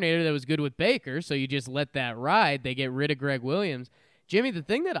offensive coordinator that was good with Baker, so you just let that ride. They get rid of Greg Williams. Jimmy, the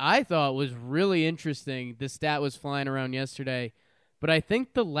thing that I thought was really interesting, the stat was flying around yesterday, but I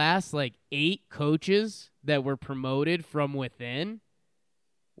think the last, 8 coaches that were promoted from within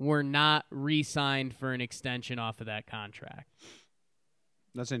were not re-signed for an extension off of that contract.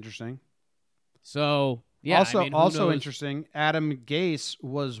 That's interesting. So, yeah. Also interesting, Adam Gase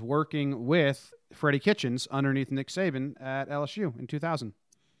was working with Freddie Kitchens underneath Nick Saban at LSU in 2000.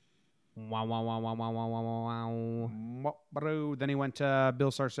 Wow. Then he went to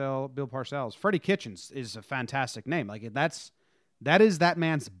Bill Parcells. Freddie Kitchens is a fantastic name. That is that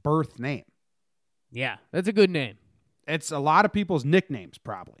man's birth name. Yeah, that's a good name. It's a lot of people's nicknames,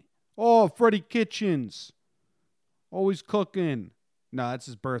 probably. Oh, Freddie Kitchens. Always cooking. No, that's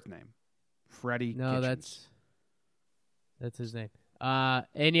his birth name. Freddie Kitchens. That's his name.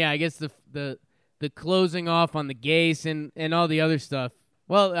 And yeah, I guess the closing off on the Gase and all the other stuff.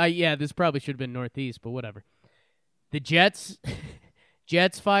 Well, yeah, this probably should have been Northeast, but whatever. The Jets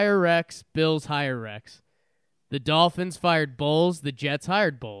fire Rex, Bills hire Rex. The Dolphins fired Bowles, the Jets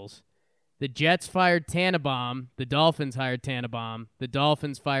hired Bowles. The Jets fired Tannenbaum, the Dolphins hired Tannenbaum. The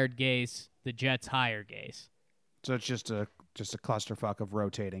Dolphins fired Gase, the Jets hire Gase. So it's just a clusterfuck of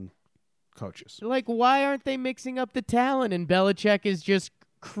rotating coaches. Why aren't they mixing up the talent? And Belichick is just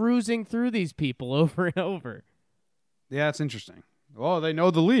cruising through these people over and over. Yeah, it's interesting. Oh, they know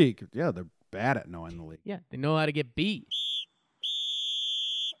the league. Yeah, they're bad at knowing the league. Yeah, they know how to get beat.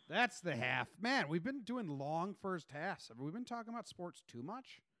 That's the half. Man, we've been doing long first halves. Have we been talking about sports too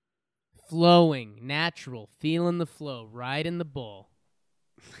much? Flowing, natural, feeling the flow, riding the bull.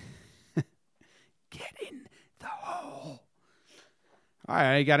 Get in the hole. All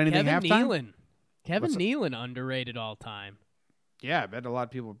right, you got anything halftime? Kevin Nealon, underrated all time. Yeah, I bet a lot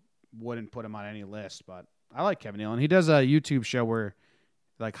of people wouldn't put him on any list, but I like Kevin Nealon. He does a YouTube show where,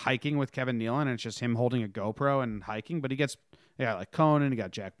 hiking with Kevin Nealon, and it's just him holding a GoPro and hiking, but he gets, Conan, he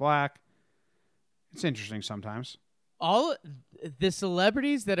got Jack Black. It's interesting sometimes. All the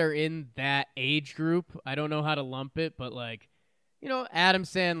celebrities that are in that age group, I don't know how to lump it, but Adam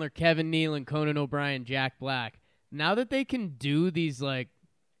Sandler, Kevin Nealon, Conan O'Brien, Jack Black. Now that they can do these like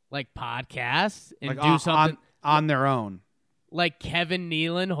podcasts and do something on their own, like Kevin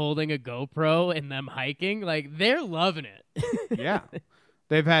Nealon holding a GoPro and them hiking, they're loving it. Yeah,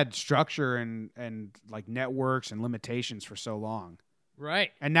 they've had structure and networks and limitations for so long,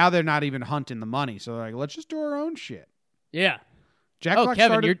 right? And now they're not even hunting the money, so they're let's just do our own shit. Yeah. Jack Black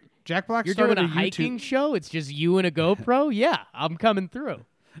Kevin, started doing a hiking show? It's just you and a GoPro? Yeah, I'm coming through.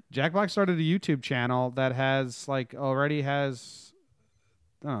 Jack Black started a YouTube channel that has already has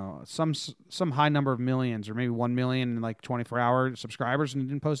some high number of millions, or maybe 1 million in 24-hour subscribers, and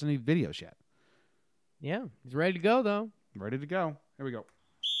didn't post any videos yet. Yeah, he's ready to go though. Ready to go. Here we go.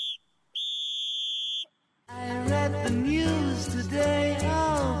 I read the news today,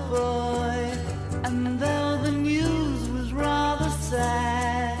 oh boy, and though the news was rather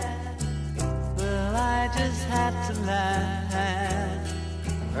sad, well, I just had to laugh.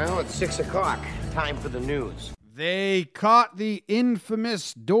 Well, it's 6 o'clock. Time for the news. They caught the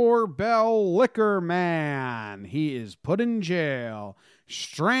infamous doorbell liquor man. He is put in jail.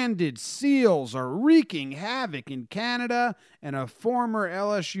 Stranded seals are wreaking havoc in Canada, and a former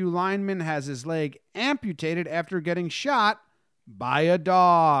LSU lineman has his leg amputated after getting shot by a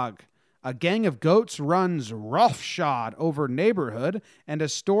dog. A gang of goats runs roughshod over neighborhood, and a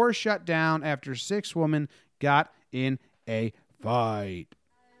store shut down after 6 women got in a fight.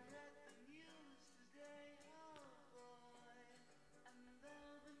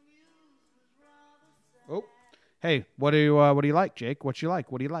 Oh, hey, what do you like, Jake? What you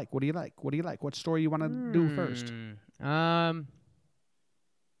like? What do you like? What do you like? What do you like? What story you want to do first? I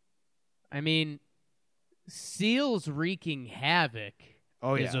mean, seals wreaking havoc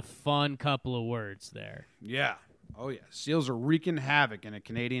is Yeah. a fun couple of words there. Yeah. Oh, yeah. Seals are wreaking havoc in a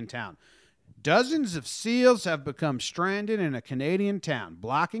Canadian town. Dozens of seals have become stranded in a Canadian town,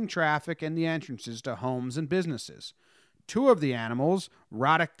 blocking traffic and the entrances to homes and businesses. 2 of the animals,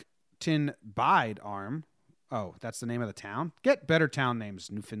 Roddickton Bide Arm. Oh, that's the name of the town? Get better town names,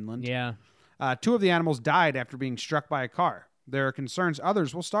 Newfoundland. Yeah. 2 of the animals died after being struck by a car. There are concerns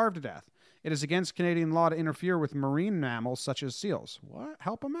others will starve to death. It is against Canadian law to interfere with marine mammals such as seals. What?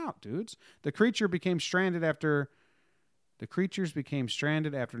 Help them out, dudes. The creatures became stranded after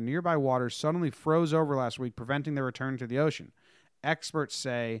nearby waters suddenly froze over last week, preventing their return to the ocean. Experts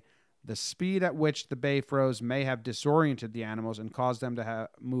say the speed at which the bay froze may have disoriented the animals and caused them to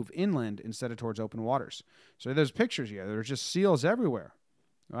move inland instead of towards open waters. So there's pictures here. There's just seals everywhere.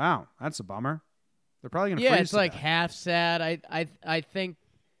 Wow, that's a bummer. They're probably going to freeze. Yeah, it's like half sad. I think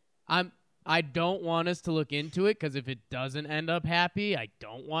I don't want us to look into it because if it doesn't end up happy, I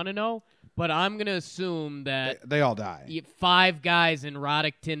don't want to know. But I'm going to assume that they all die. 5 guys in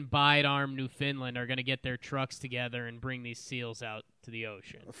Roddickton Bide Arm, Newfoundland are going to get their trucks together and bring these seals out to the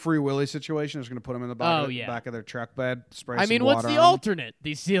ocean. A Free Willy situation is going to put them in the back of their truck bed. Spray I some mean, water what's the on 'em. alternate?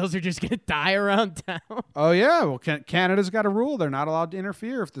 These seals are just going to die around town. Oh, yeah. Well, Canada's got a rule. They're not allowed to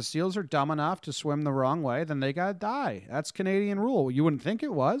interfere. If the seals are dumb enough to swim the wrong way, then they got to die. That's Canadian rule. You wouldn't think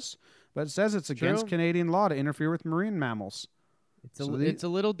it was, but it says it's against Canadian law to interfere with marine mammals. It's a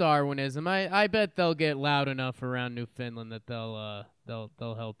little Darwinism. I bet they'll get loud enough around Newfoundland that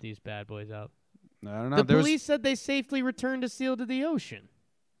they'll help these bad boys out. I don't know. The police said they safely returned a seal to the ocean.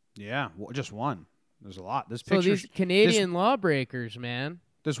 Yeah, just one. There's a lot. So these Canadian lawbreakers, man.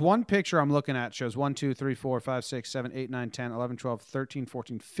 There's one picture I'm looking at shows 1, 2, 3, 4, 5, 6, 7, 8, 9, 10, 11, 12, 13,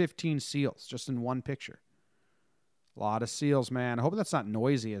 14, 15 seals just in one picture. A lot of seals, man. I hope that's not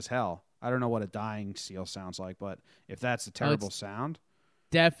noisy as hell. I don't know what a dying seal sounds like, but if that's a terrible sound,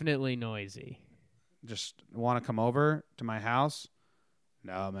 definitely noisy. Just want to come over to my house?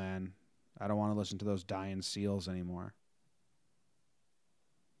 No, man. I don't want to listen to those dying seals anymore.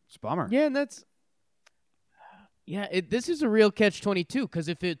 It's a bummer. Yeah, and that's... Yeah, this is a real catch-22, because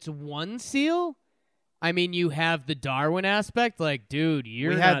if it's one seal, I mean, you have the Darwin aspect. Like, dude,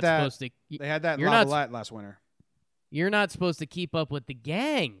 you're not supposed to... They had that in Lavalette last winter. You're not supposed to keep up with the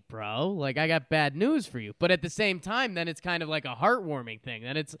gang, bro. Like, I got bad news for you. But at the same time, then it's kind of like a heartwarming thing.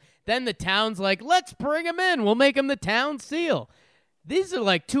 Then the town's like, let's bring him in. We'll make him the town seal. These are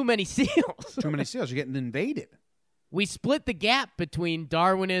like too many seals. Too many seals. You're getting invaded. We split the gap between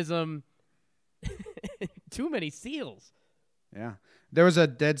Darwinism. Too many seals. Yeah. There was a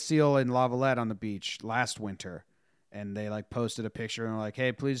dead seal in Lavalette on the beach last winter, and they posted a picture and were like,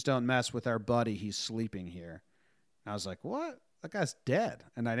 hey, please don't mess with our buddy. He's sleeping here. And I was like, what? That guy's dead.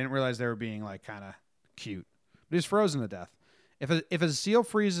 And I didn't realize they were being kind of cute. But he's frozen to death. If a seal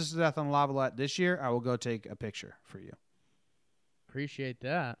freezes to death on Lavalette this year, I will go take a picture for you. Appreciate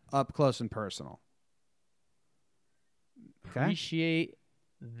that. Up close and personal. Okay? Appreciate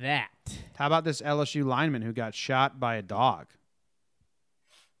that. How about this LSU lineman who got shot by a dog?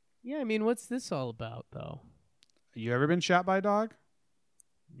 Yeah, I mean, what's this all about, though? You ever been shot by a dog?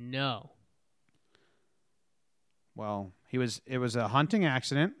 No. Well, it was a hunting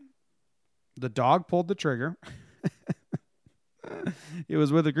accident. The dog pulled the trigger. He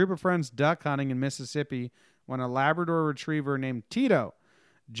was with a group of friends duck hunting in Mississippi when a Labrador retriever named Tito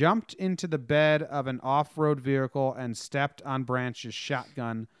jumped into the bed of an off-road vehicle and stepped on Branch's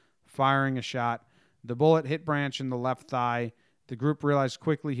shotgun, firing a shot. The bullet hit Branch in the left thigh. The group realized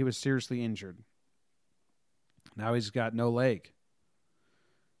quickly he was seriously injured. Now he's got no leg.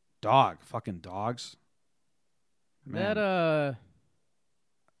 Fucking dogs. Man.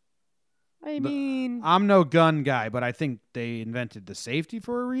 I mean... I'm no gun guy, but I think they invented the safety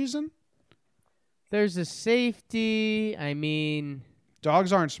for a reason. There's a safety. I mean...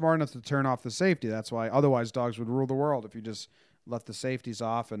 Dogs aren't smart enough to turn off the safety. That's why. Otherwise, dogs would rule the world if you just left the safeties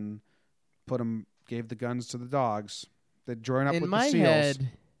off and gave the guns to the dogs. They'd join up with the seals. In my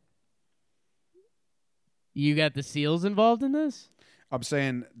head, you got the seals involved in this? I'm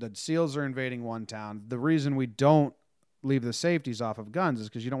saying the seals are invading one town. The reason we don't leave the safeties off of guns is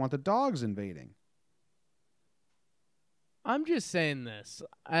because you don't want the dogs invading. I'm just saying this.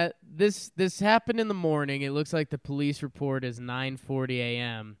 This happened in the morning. It looks like the police report is 9:40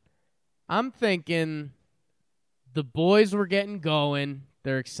 a.m. I'm thinking the boys were getting going.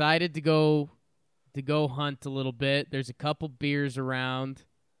 They're excited to go hunt a little bit. There's a couple beers around.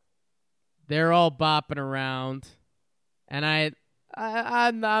 They're all bopping around, and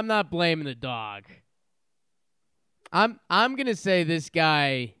I'm not blaming the dog. I'm gonna say this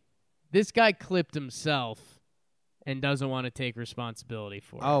guy clipped himself and doesn't want to take responsibility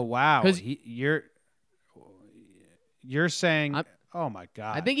for it. Oh wow! 'Cause You're saying? Oh my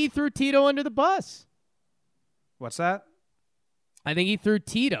god! I think he threw Tito under the bus. What's that? I think he threw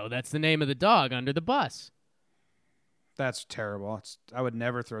Tito, that's the name of the dog, under the bus. That's terrible. I would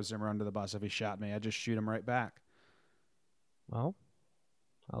never throw Zimmer under the bus if he shot me. I'd just shoot him right back. Well,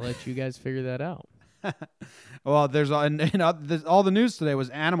 I'll let you guys figure that out. Well, there's all the news today was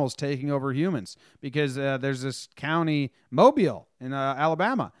animals taking over humans because there's this county, Mobile in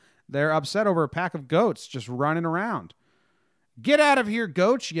Alabama. They're upset over a pack of goats just running around. Get out of here,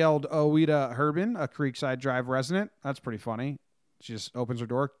 goats, yelled Oweda Herbin, a Creekside Drive resident. That's pretty funny. She just opens her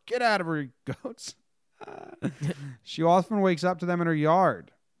door. Get out of here, goats. She often wakes up to them in her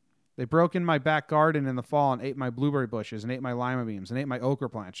yard. They broke in my back garden in the fall and ate my blueberry bushes and ate my lima beans and ate my okra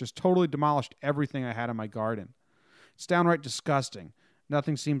plants. Just totally demolished everything I had in my garden. It's downright disgusting.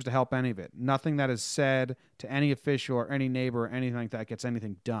 Nothing seems to help any of it. Nothing that is said to any official or any neighbor or anything like that gets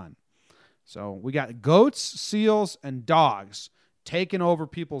anything done. So we got goats, seals, and dogs taking over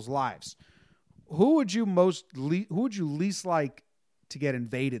people's lives. Who would you least like to get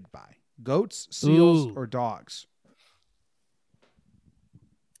invaded by? Goats, seals, or dogs?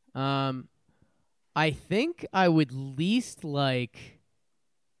 I think I would least like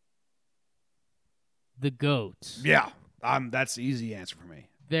the goats. Yeah, that's the easy answer for me.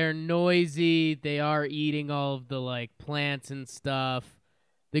 They're noisy. They are eating all of the plants and stuff.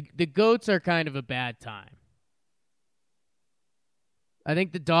 The goats are kind of a bad time. I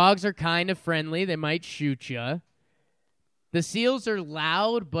think the dogs are kind of friendly. They might shoot you. The seals are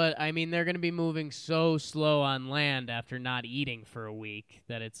loud, but, I mean, they're going to be moving so slow on land after not eating for a week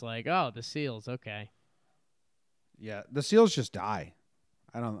that it's like, oh, the seals, okay. Yeah, the seals just die.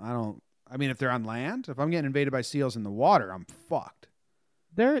 I mean, if they're on land, if I'm getting invaded by seals in the water, I'm fucked.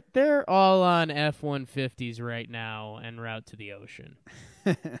 They're all on F-150s right now en route to the ocean.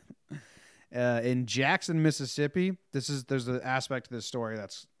 In Jackson, Mississippi, there's an aspect to this story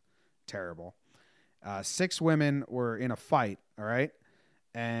that's terrible. 6 women were in a fight, all right?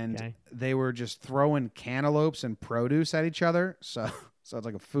 And they were just throwing cantaloupes and produce at each other. So it's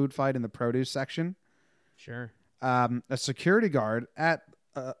like a food fight in the produce section. Sure. A security guard at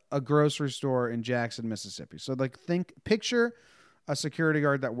a grocery store in Jackson, Mississippi. So picture a security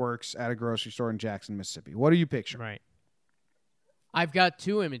guard that works at a grocery store in Jackson, Mississippi. What do you picture? Right. I've got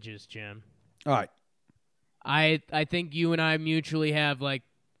 2 images, Jim. All right. I think you and I mutually have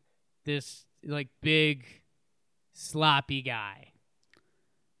this big sloppy guy.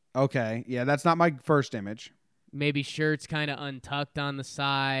 Okay. Yeah, that's not my first image. Maybe shirt's kind of untucked on the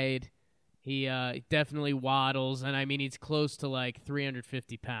side. He definitely waddles, and I mean he's close to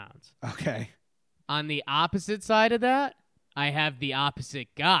 350 pounds. Okay. On the opposite side of that, I have the opposite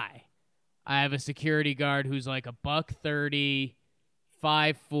guy. I have a security guard who's $130,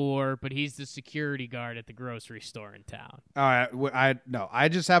 5'4", but he's the security guard at the grocery store in town. All right, I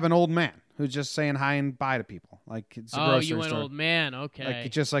just have an old man who's just saying hi and bye to people. It's a grocery store. Oh, you an old man? Okay.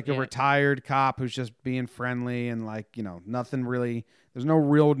 A retired cop who's just being friendly and nothing really. There's no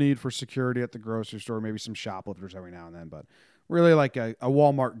real need for security at the grocery store. Maybe some shoplifters every now and then, but really a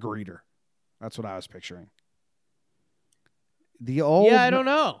Walmart greeter. That's what I was picturing. I don't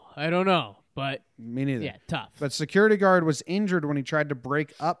know. But me neither. Yeah, tough. But security guard was injured when he tried to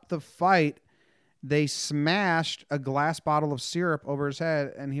break up the fight. They smashed a glass bottle of syrup over his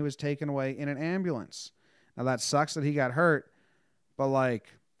head, and he was taken away in an ambulance. Now, that sucks that he got hurt, but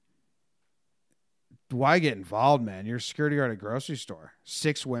why get involved, man? You're a security guard at a grocery store.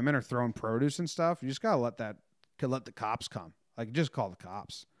 6 women are throwing produce and stuff. You just got to let the cops come. Just call the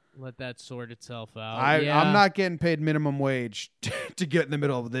cops. Let that sort itself out. I'm not getting paid minimum wage to get in the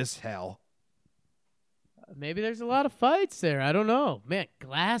middle of this hell. Maybe there's a lot of fights there. I don't know. Man,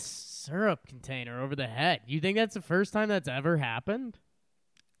 glass syrup container over the head. You think that's the first time that's ever happened?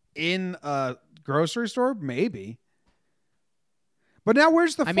 In a grocery store? Maybe. But now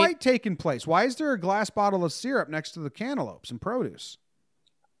where's the fight taking place? Why is there a glass bottle of syrup next to the cantaloupes and produce?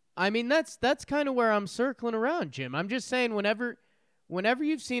 I mean, that's kind of where I'm circling around, Jim. I'm just saying whenever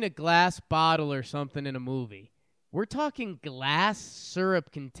you've seen a glass bottle or something in a movie, we're talking glass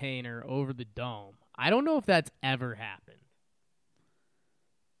syrup container over the dome. I don't know if that's ever happened.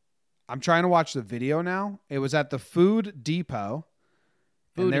 I'm trying to watch the video now. It was at the Food Depot.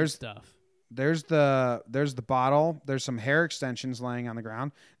 Food and and there's stuff. there's the bottle. There's some hair extensions laying on the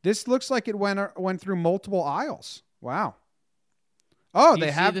ground. This looks like it went through multiple aisles. Wow. Oh, Do you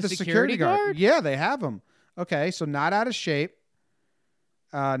they see have the the security security guard. guard? Yeah, they have them. Okay, so not out of shape.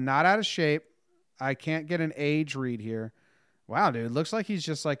 Not out of shape. I can't get an age read here. Wow, dude. Looks like he's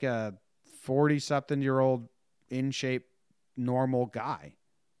just like a 40-something-year-old in shape, normal guy.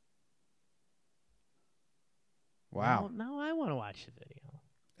 Wow. Well, now I want to watch the video.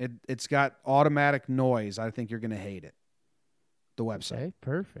 It's got automatic noise. I think you're going to hate it. The website. Okay,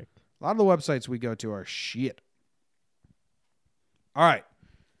 perfect. A lot of the websites we go to are shit. All right.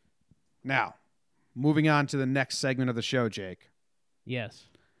 Now, moving on to the next segment of the show, Jake. Yes.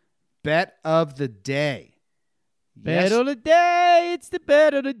 Bet of the day. Bet of the day. It's the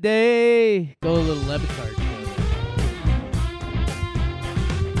bet of the day. Go a little Levitard show.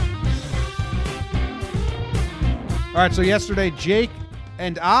 All right, so yesterday, Jake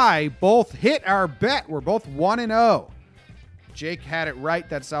and I both hit our bet. We're both 1-0. Jake had it right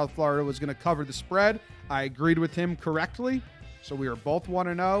that South Florida was going to cover the spread. I agreed with him correctly, so we were both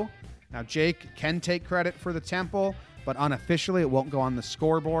 1-0. Now, Jake can take credit for the Temple, but unofficially it won't go on the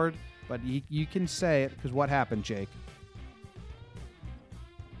scoreboard. But you can say it, because what happened, Jake?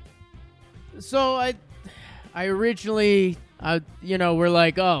 So I originally, we're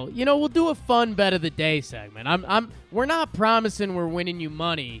like, we'll do a fun bet of the day segment. We're not promising we're winning you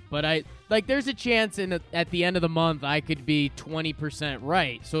money, but there's a chance at the end of the month I could be 20%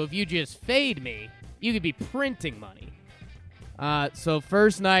 right. So if you just fade me, you could be printing money. So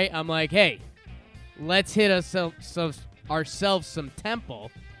first night I'm like, hey, let's hit ourselves some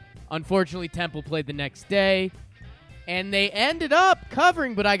Temple. Unfortunately, Temple played the next day, and they ended up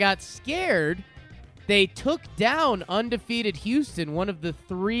covering, but I got scared. They took down undefeated Houston, one of the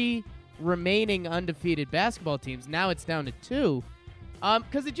 3 remaining undefeated basketball teams. Now it's down to 2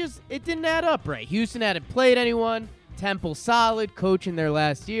 because it didn't add up right. Houston hadn't played anyone. Temple solid, coaching their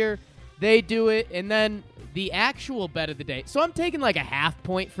last year. They do it, and then the actual bet of the day. So I'm taking like a half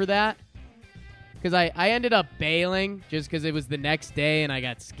point for that because I ended up bailing just because it was the next day and I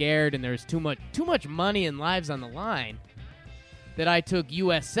got scared and there was too much money and lives on the line. That I took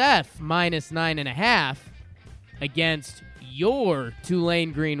USF minus 9.5 against your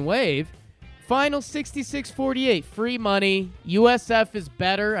Tulane Green Wave. Final 66-48, free money. USF is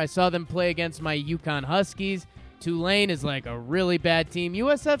better. I saw them play against my UConn Huskies. Tulane is like a really bad team.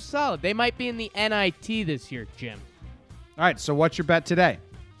 USF's solid. They might be in the NIT this year, Jim. All right, so what's your bet today?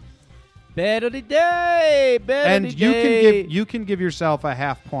 Bet of the day. Bet of the day. You can give yourself a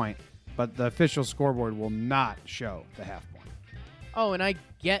half point, but the official scoreboard will not show the half point. Oh, and I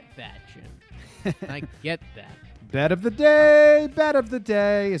get that, Jim. I get that. Bet of the day. Bet of the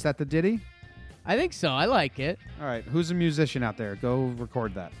day. Is that the ditty? I think so. I like it. All right. Who's a musician out there? Go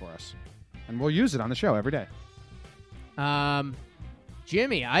record that for us. And we'll use it on the show every day.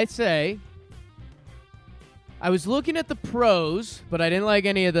 Jimmy, I say I was looking at the pros, but I didn't like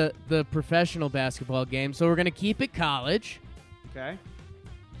any of the professional basketball games, so we're going to keep it college. Okay.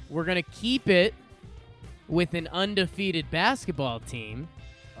 We're going to keep it with an undefeated basketball team.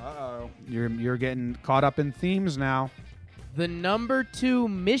 Uh-oh. You're getting caught up in themes now. The number 2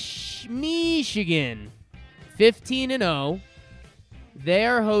 Michigan, 15-0. They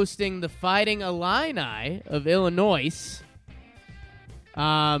are hosting the Fighting Illini of Illinois.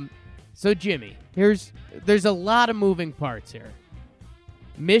 So Jimmy, there's a lot of moving parts here.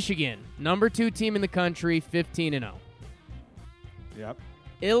 Michigan, number 2 team in the country, 15-0. Yep.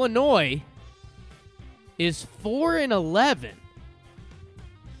 Illinois is 4-11.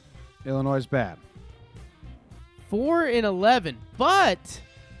 Illinois is bad. 4-11, but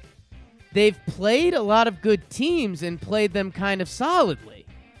they've played a lot of good teams and played them kind of solidly.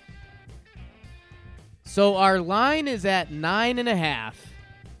 So our line is at 9.5.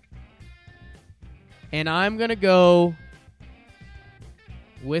 And I'm going to go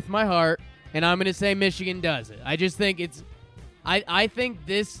with my heart, and I'm going to say Michigan does it. I just think I think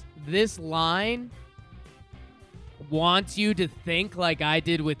this line wants you to think like I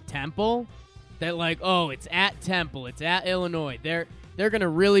did with Temple, that like, oh, it's at Temple, it's at Illinois. They're going to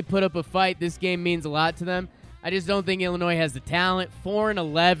really put up a fight. This game means a lot to them. I just don't think Illinois has the talent.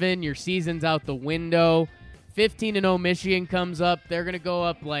 4-11, your season's out the window. 15-0 Michigan comes up. They're going to go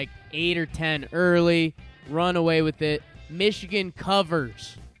up like 8 or 10 early, run away with it. Michigan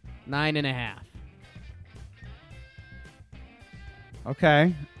covers 9.5.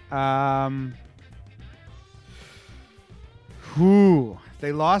 Okay.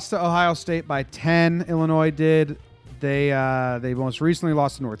 They lost to Ohio State by 10. Illinois did. They most recently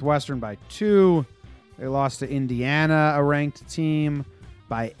lost to Northwestern by 2. They lost to Indiana, a ranked team,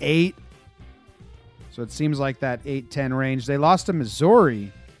 by 8. So it seems like that 8-10 range. They lost to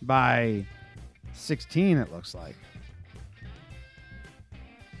Missouri by 16, it looks like.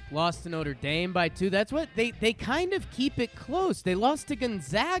 Lost to Notre Dame by 2. That's what they kind of keep it close. They lost to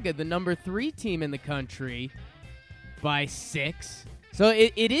Gonzaga, the number 3 team in the country, by 6. So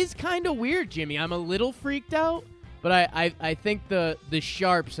it is kind of weird, Jimmy. I'm a little freaked out, but I think the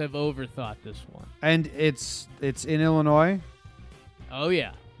Sharps have overthought this one. And it's in Illinois. Oh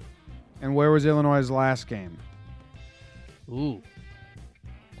yeah. And where was Illinois' last game? Ooh.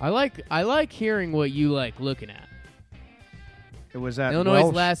 I like hearing what you like looking at. It was at Illinois'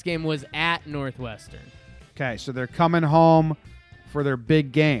 Welsh. last game was at Northwestern. Okay, so they're coming home for their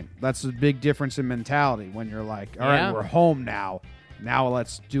big game. That's the big difference in mentality when you're like, all right, we're home now. Now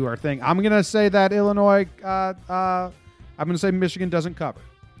let's do our thing. I'm going to say that Illinois, I'm going to say Michigan doesn't cover.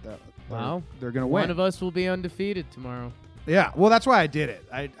 Wow. They're going to win. One of us will be undefeated tomorrow. Yeah, well, that's why I did it.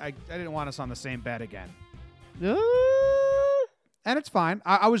 I didn't want us on the same bet again. And it's fine.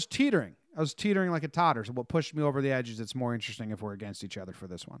 I was teetering. I was teetering like a totter. So what pushed me over the edge is it's more interesting if we're against each other for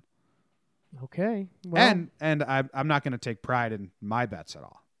this one. Okay. Well, and I'm not going to take pride in my bets at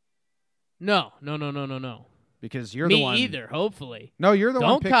all. No. Because you're Me the one. Me either, hopefully. No, you're the one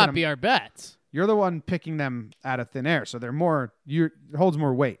Don't picking copy them. our bets. You're the one picking them out of thin air. So they're more, it holds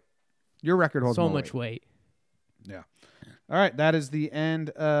more weight. Your record holds so more much weight. Yeah. All right, that is the end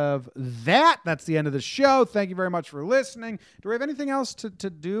of that. That's the end of the show. Thank you very much for listening. Do we have anything else to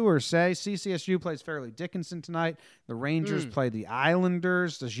do or say? CCSU plays Fairleigh Dickinson tonight. The Rangers play the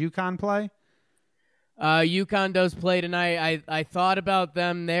Islanders. Does UConn play? UConn does play tonight. I thought about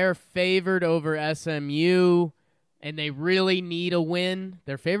them. They're favored over SMU, and they really need a win.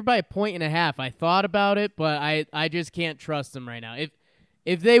 They're favored by 1.5. I thought about it, but I just can't trust them right now.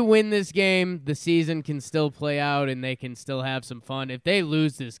 If they win this game, the season can still play out and they can still have some fun. If they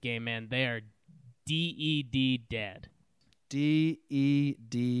lose this game, man, they are DED dead.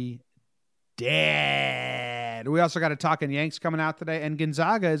 DED dead. We also got a Talkin' Yanks coming out today, and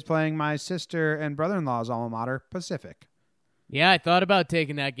Gonzaga is playing my sister and brother-in-law's alma mater, Pacific. Yeah, I thought about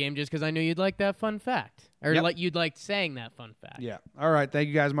taking that game just because I knew you'd like that fun fact. Or Yep. you'd like saying that fun fact. Yeah. All right. Thank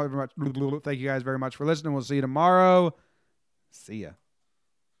you guys very much. Thank you guys very much for listening. We'll see you tomorrow. See ya.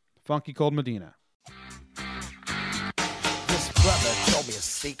 Funky Cold Medina. This brother told me a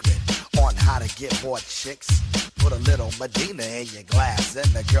secret on how to get more chicks. Put a little Medina in your glass and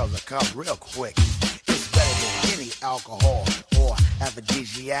the girl will come real quick. It's better than any alcohol or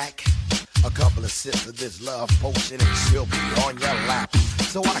aphrodisiac. A couple of sips of this love potion and she'll be on your lap.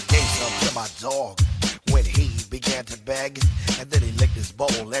 So I gave some to my dog when he began to beg. And then he licked his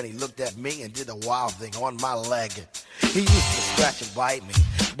bowl and he looked at me and did a wild thing on my leg. He used to scratch and bite me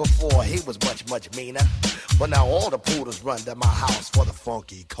before he was much, much meaner. But now all the poodles run to my house for the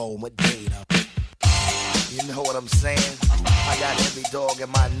funky cold Medina. You know what I'm saying? I got every dog in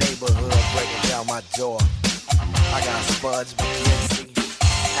my neighborhood breaking down my door. I got Spuds, McKenzie,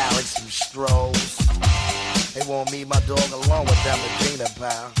 Alex, and Strohs. They want me, my dog, along with that Medina,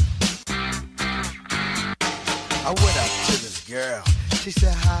 pal. I went up to this girl. She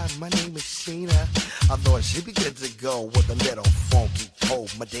said, hi, my name is Sheena. I thought she'd be good to go with a little funky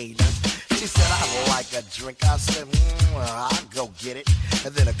cold Medina. She said, I like a drink. I said, well, I'll go get it.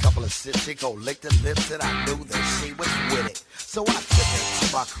 And then a couple of sips, she go lick the lips, and I knew that she was with it. So I took her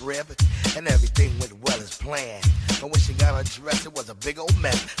to my crib, and everything went well as planned. And when she got undressed, it was a big old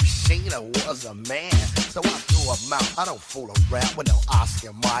mess. Sheena was a man, so I threw her mouth. I don't fool around with no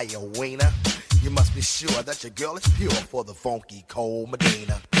Oscar Mayer wiener. You must be sure that your girl is pure for the funky cold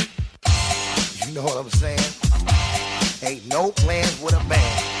Medina. You know what I'm saying? Ain't no plans with a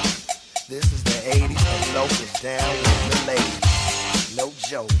man. This is the 80s, and Locust down with the ladies. No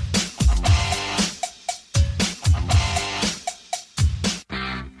joke.